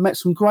 But I met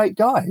some great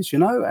guys,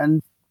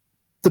 and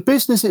the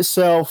business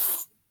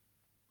itself,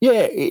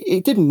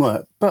 it didn't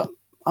work. But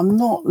I'm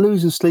not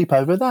losing sleep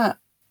over that.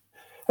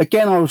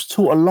 Again, I was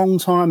taught a long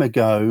time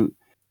ago,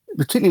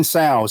 particularly in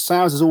sales.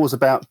 Sales is always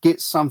about get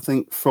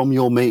something from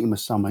your meeting with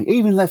someone.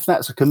 Even if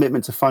that's a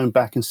commitment to phone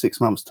back in 6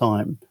 months'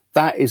 time,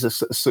 that is a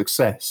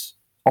success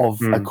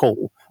of a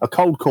call. A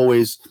cold call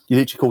is you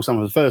literally call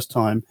someone for the first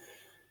time.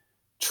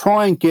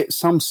 Try and get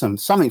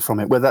something from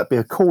it, whether that be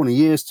a call in a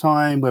year's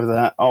time, whether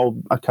that,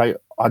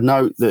 I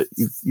know that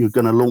you're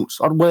going to launch,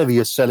 whatever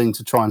you're selling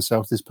to try and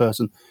sell to this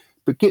person,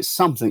 but get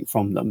something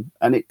from them.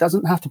 And it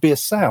doesn't have to be a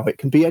sale. It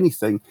can be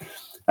anything.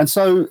 And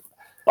so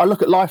I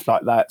look at life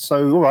like that.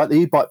 So, all right, the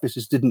e-bike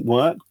business didn't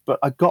work, but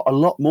I got a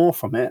lot more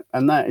from it.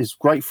 And that is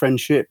great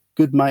friendship,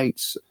 good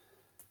mates.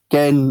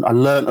 Again, I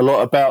learned a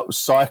lot about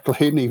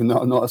cycling, even though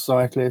I'm not a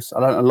cyclist. I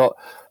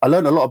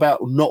learned a lot about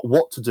not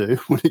what to do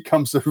when it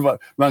comes to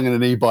running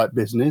an e-bike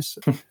business.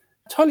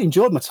 Totally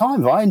enjoyed my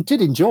time. I did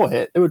enjoy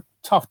it. There were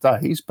tough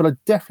days, but I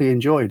definitely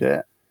enjoyed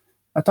it.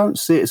 I don't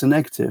see it as a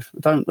negative.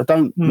 I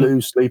don't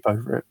lose sleep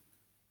over it.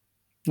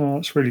 No,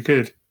 that's really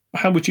good.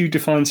 How would you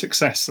define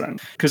success then?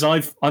 Because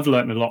I've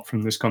learned a lot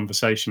from this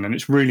conversation, and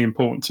it's really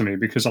important to me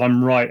because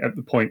I'm right at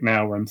the point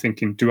now where I'm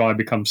thinking, do I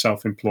become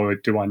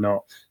self-employed? Do I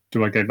not?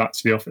 Do I go back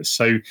to the office?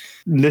 So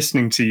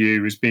listening to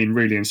you has been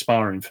really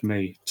inspiring for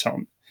me,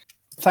 Tom.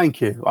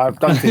 Thank you. I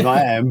don't think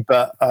I am,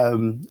 but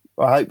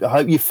I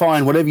hope you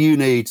find whatever you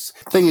need.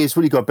 The thing is,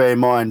 really got to bear in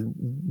mind,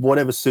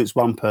 whatever suits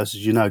one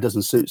person,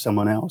 doesn't suit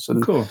someone else. And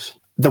of course.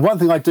 The one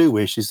thing I do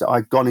wish is that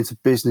I'd gone into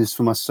business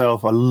for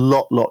myself a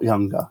lot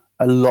younger.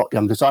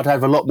 So I'd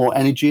have a lot more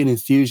energy and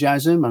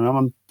enthusiasm. And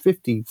I'm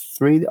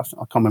 53. I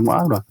can't remember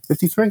what old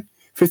 53?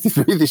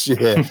 53 this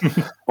year.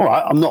 All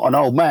right, I'm not an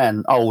old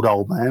man,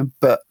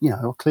 but,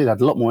 I clearly had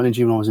a lot more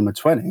energy when I was in my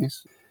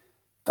 20s.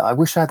 I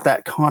wish I had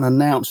that kind of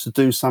nous to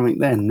do something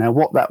then. Now,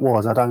 what that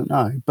was, I don't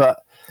know.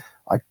 But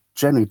I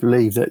generally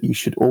believe that you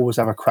should always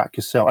have a crack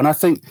yourself. And I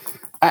think,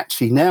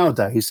 actually,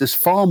 nowadays, there's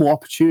far more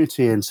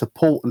opportunity and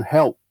support and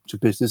help to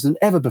business than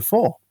ever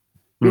before.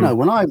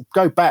 When I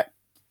go back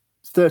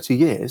 30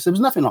 years, there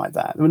was nothing like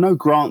that. There were no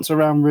grants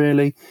around,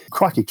 really.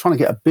 Crikey, trying to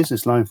get a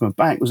business loan from a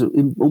bank was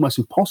almost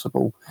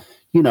impossible.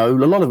 A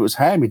lot of it was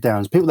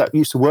hand-me-downs. People that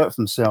used to work for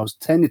themselves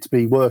tended to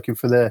be working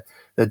for their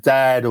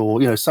dad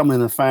or, someone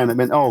in the family that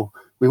meant, oh,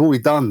 we've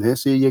already done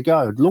this, here you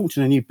go.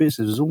 Launching a new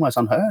business is almost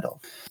unheard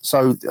of.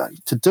 So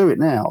to do it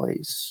now,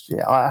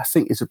 I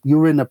think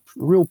you're in a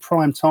real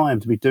prime time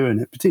to be doing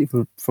it,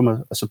 particularly from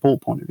a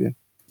support point of view.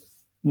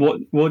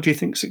 What do you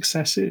think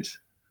success is?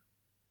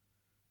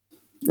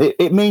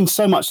 It means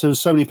so much to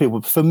so many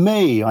people. For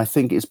me, I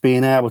think it's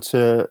being able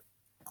to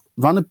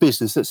run a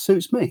business that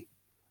suits me.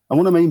 And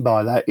what I mean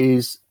by that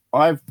is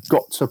I've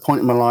got to a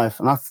point in my life,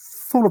 and I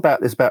thought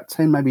about this about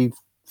 10, maybe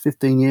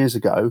 15 years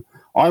ago.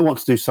 I want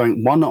to do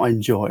something, one, that I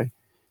enjoy,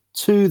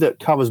 two, that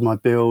covers my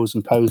bills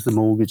and pays the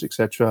mortgage,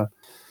 etc.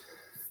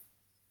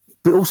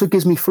 But also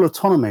gives me full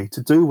autonomy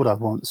to do what I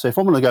want. So if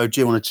I'm going to go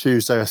gym on a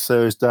Tuesday or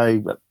Thursday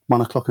at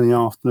 1 o'clock in the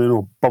afternoon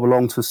or bob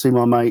along to see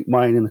my mate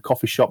Wayne in the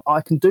coffee shop, I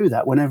can do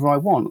that whenever I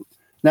want.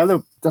 Now,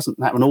 that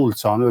doesn't happen all the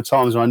time. There are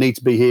times when I need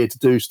to be here to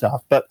do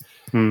stuff. But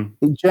in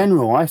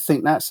general, I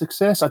think that's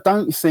success. I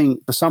don't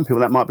think for some people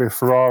that might be a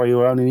Ferrari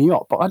or owning a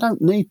yacht, but I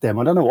don't need them.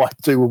 I don't know what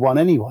I'd do with one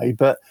anyway.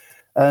 But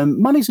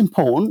money's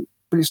important,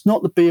 but it's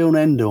not the be-all and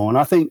end-all. And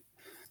I think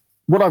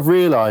what I've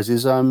realised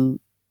is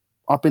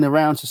I've been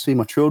around to see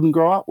my children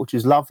grow up, which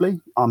is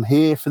lovely. I'm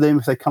here for them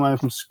if they come home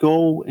from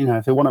school,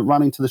 if they want to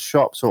run into the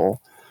shops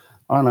or,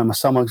 I don't know, my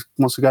son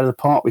wants to go to the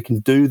park, we can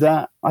do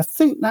that. I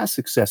think that's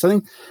success. I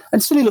think,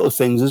 and silly little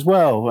things as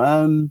well.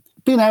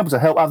 Being able to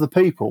help other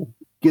people,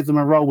 give them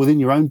a role within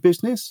your own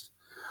business,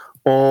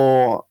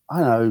 or, I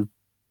don't know,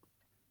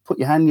 put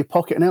your hand in your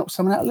pocket and help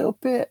someone out a little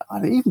bit.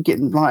 Even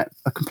getting like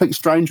a complete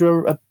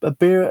stranger a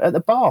beer at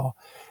the bar.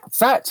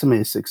 That to me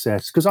is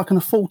success because I can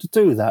afford to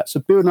do that.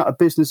 So building up a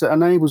business that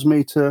enables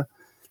me to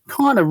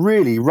kind of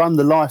really run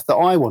the life that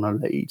I want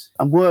to lead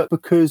and work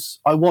because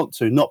I want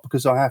to, not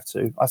because I have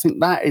to. I think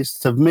that is,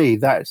 to me,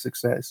 that is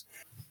success.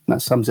 And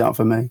that sums it up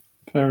for me.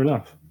 Fair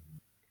enough.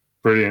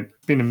 Brilliant.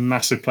 It's been a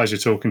massive pleasure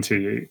talking to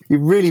you. You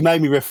really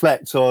made me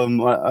reflect on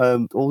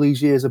all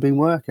these years I've been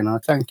working. I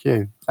thank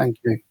you. Thank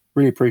you.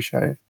 Really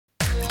appreciate it.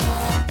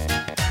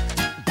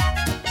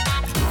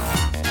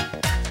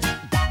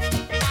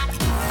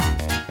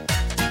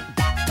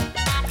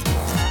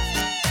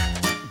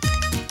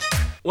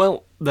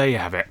 Well, there you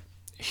have it.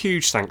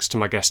 Huge thanks to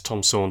my guest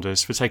Tom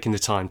Saunders for taking the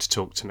time to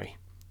talk to me.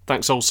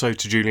 Thanks also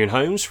to Julian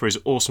Holmes for his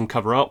awesome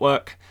cover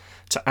artwork,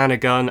 to Anna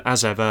Gunn,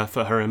 as ever,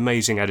 for her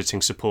amazing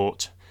editing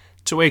support,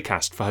 to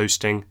Acast for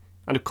hosting,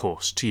 and of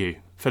course to you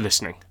for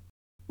listening.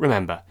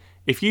 Remember,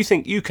 if you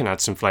think you can add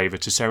some flavour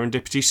to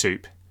Serendipity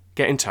Soup,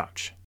 get in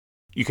touch.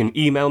 You can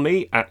email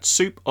me at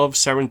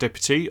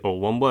soupofserendipity, or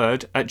one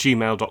word,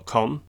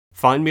 @gmail.com,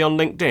 find me on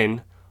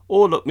LinkedIn,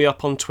 or look me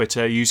up on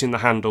Twitter using the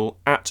handle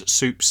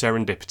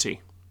 @soupserendipity.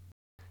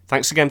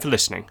 Thanks again for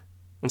listening,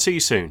 and see you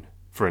soon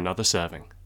for another serving.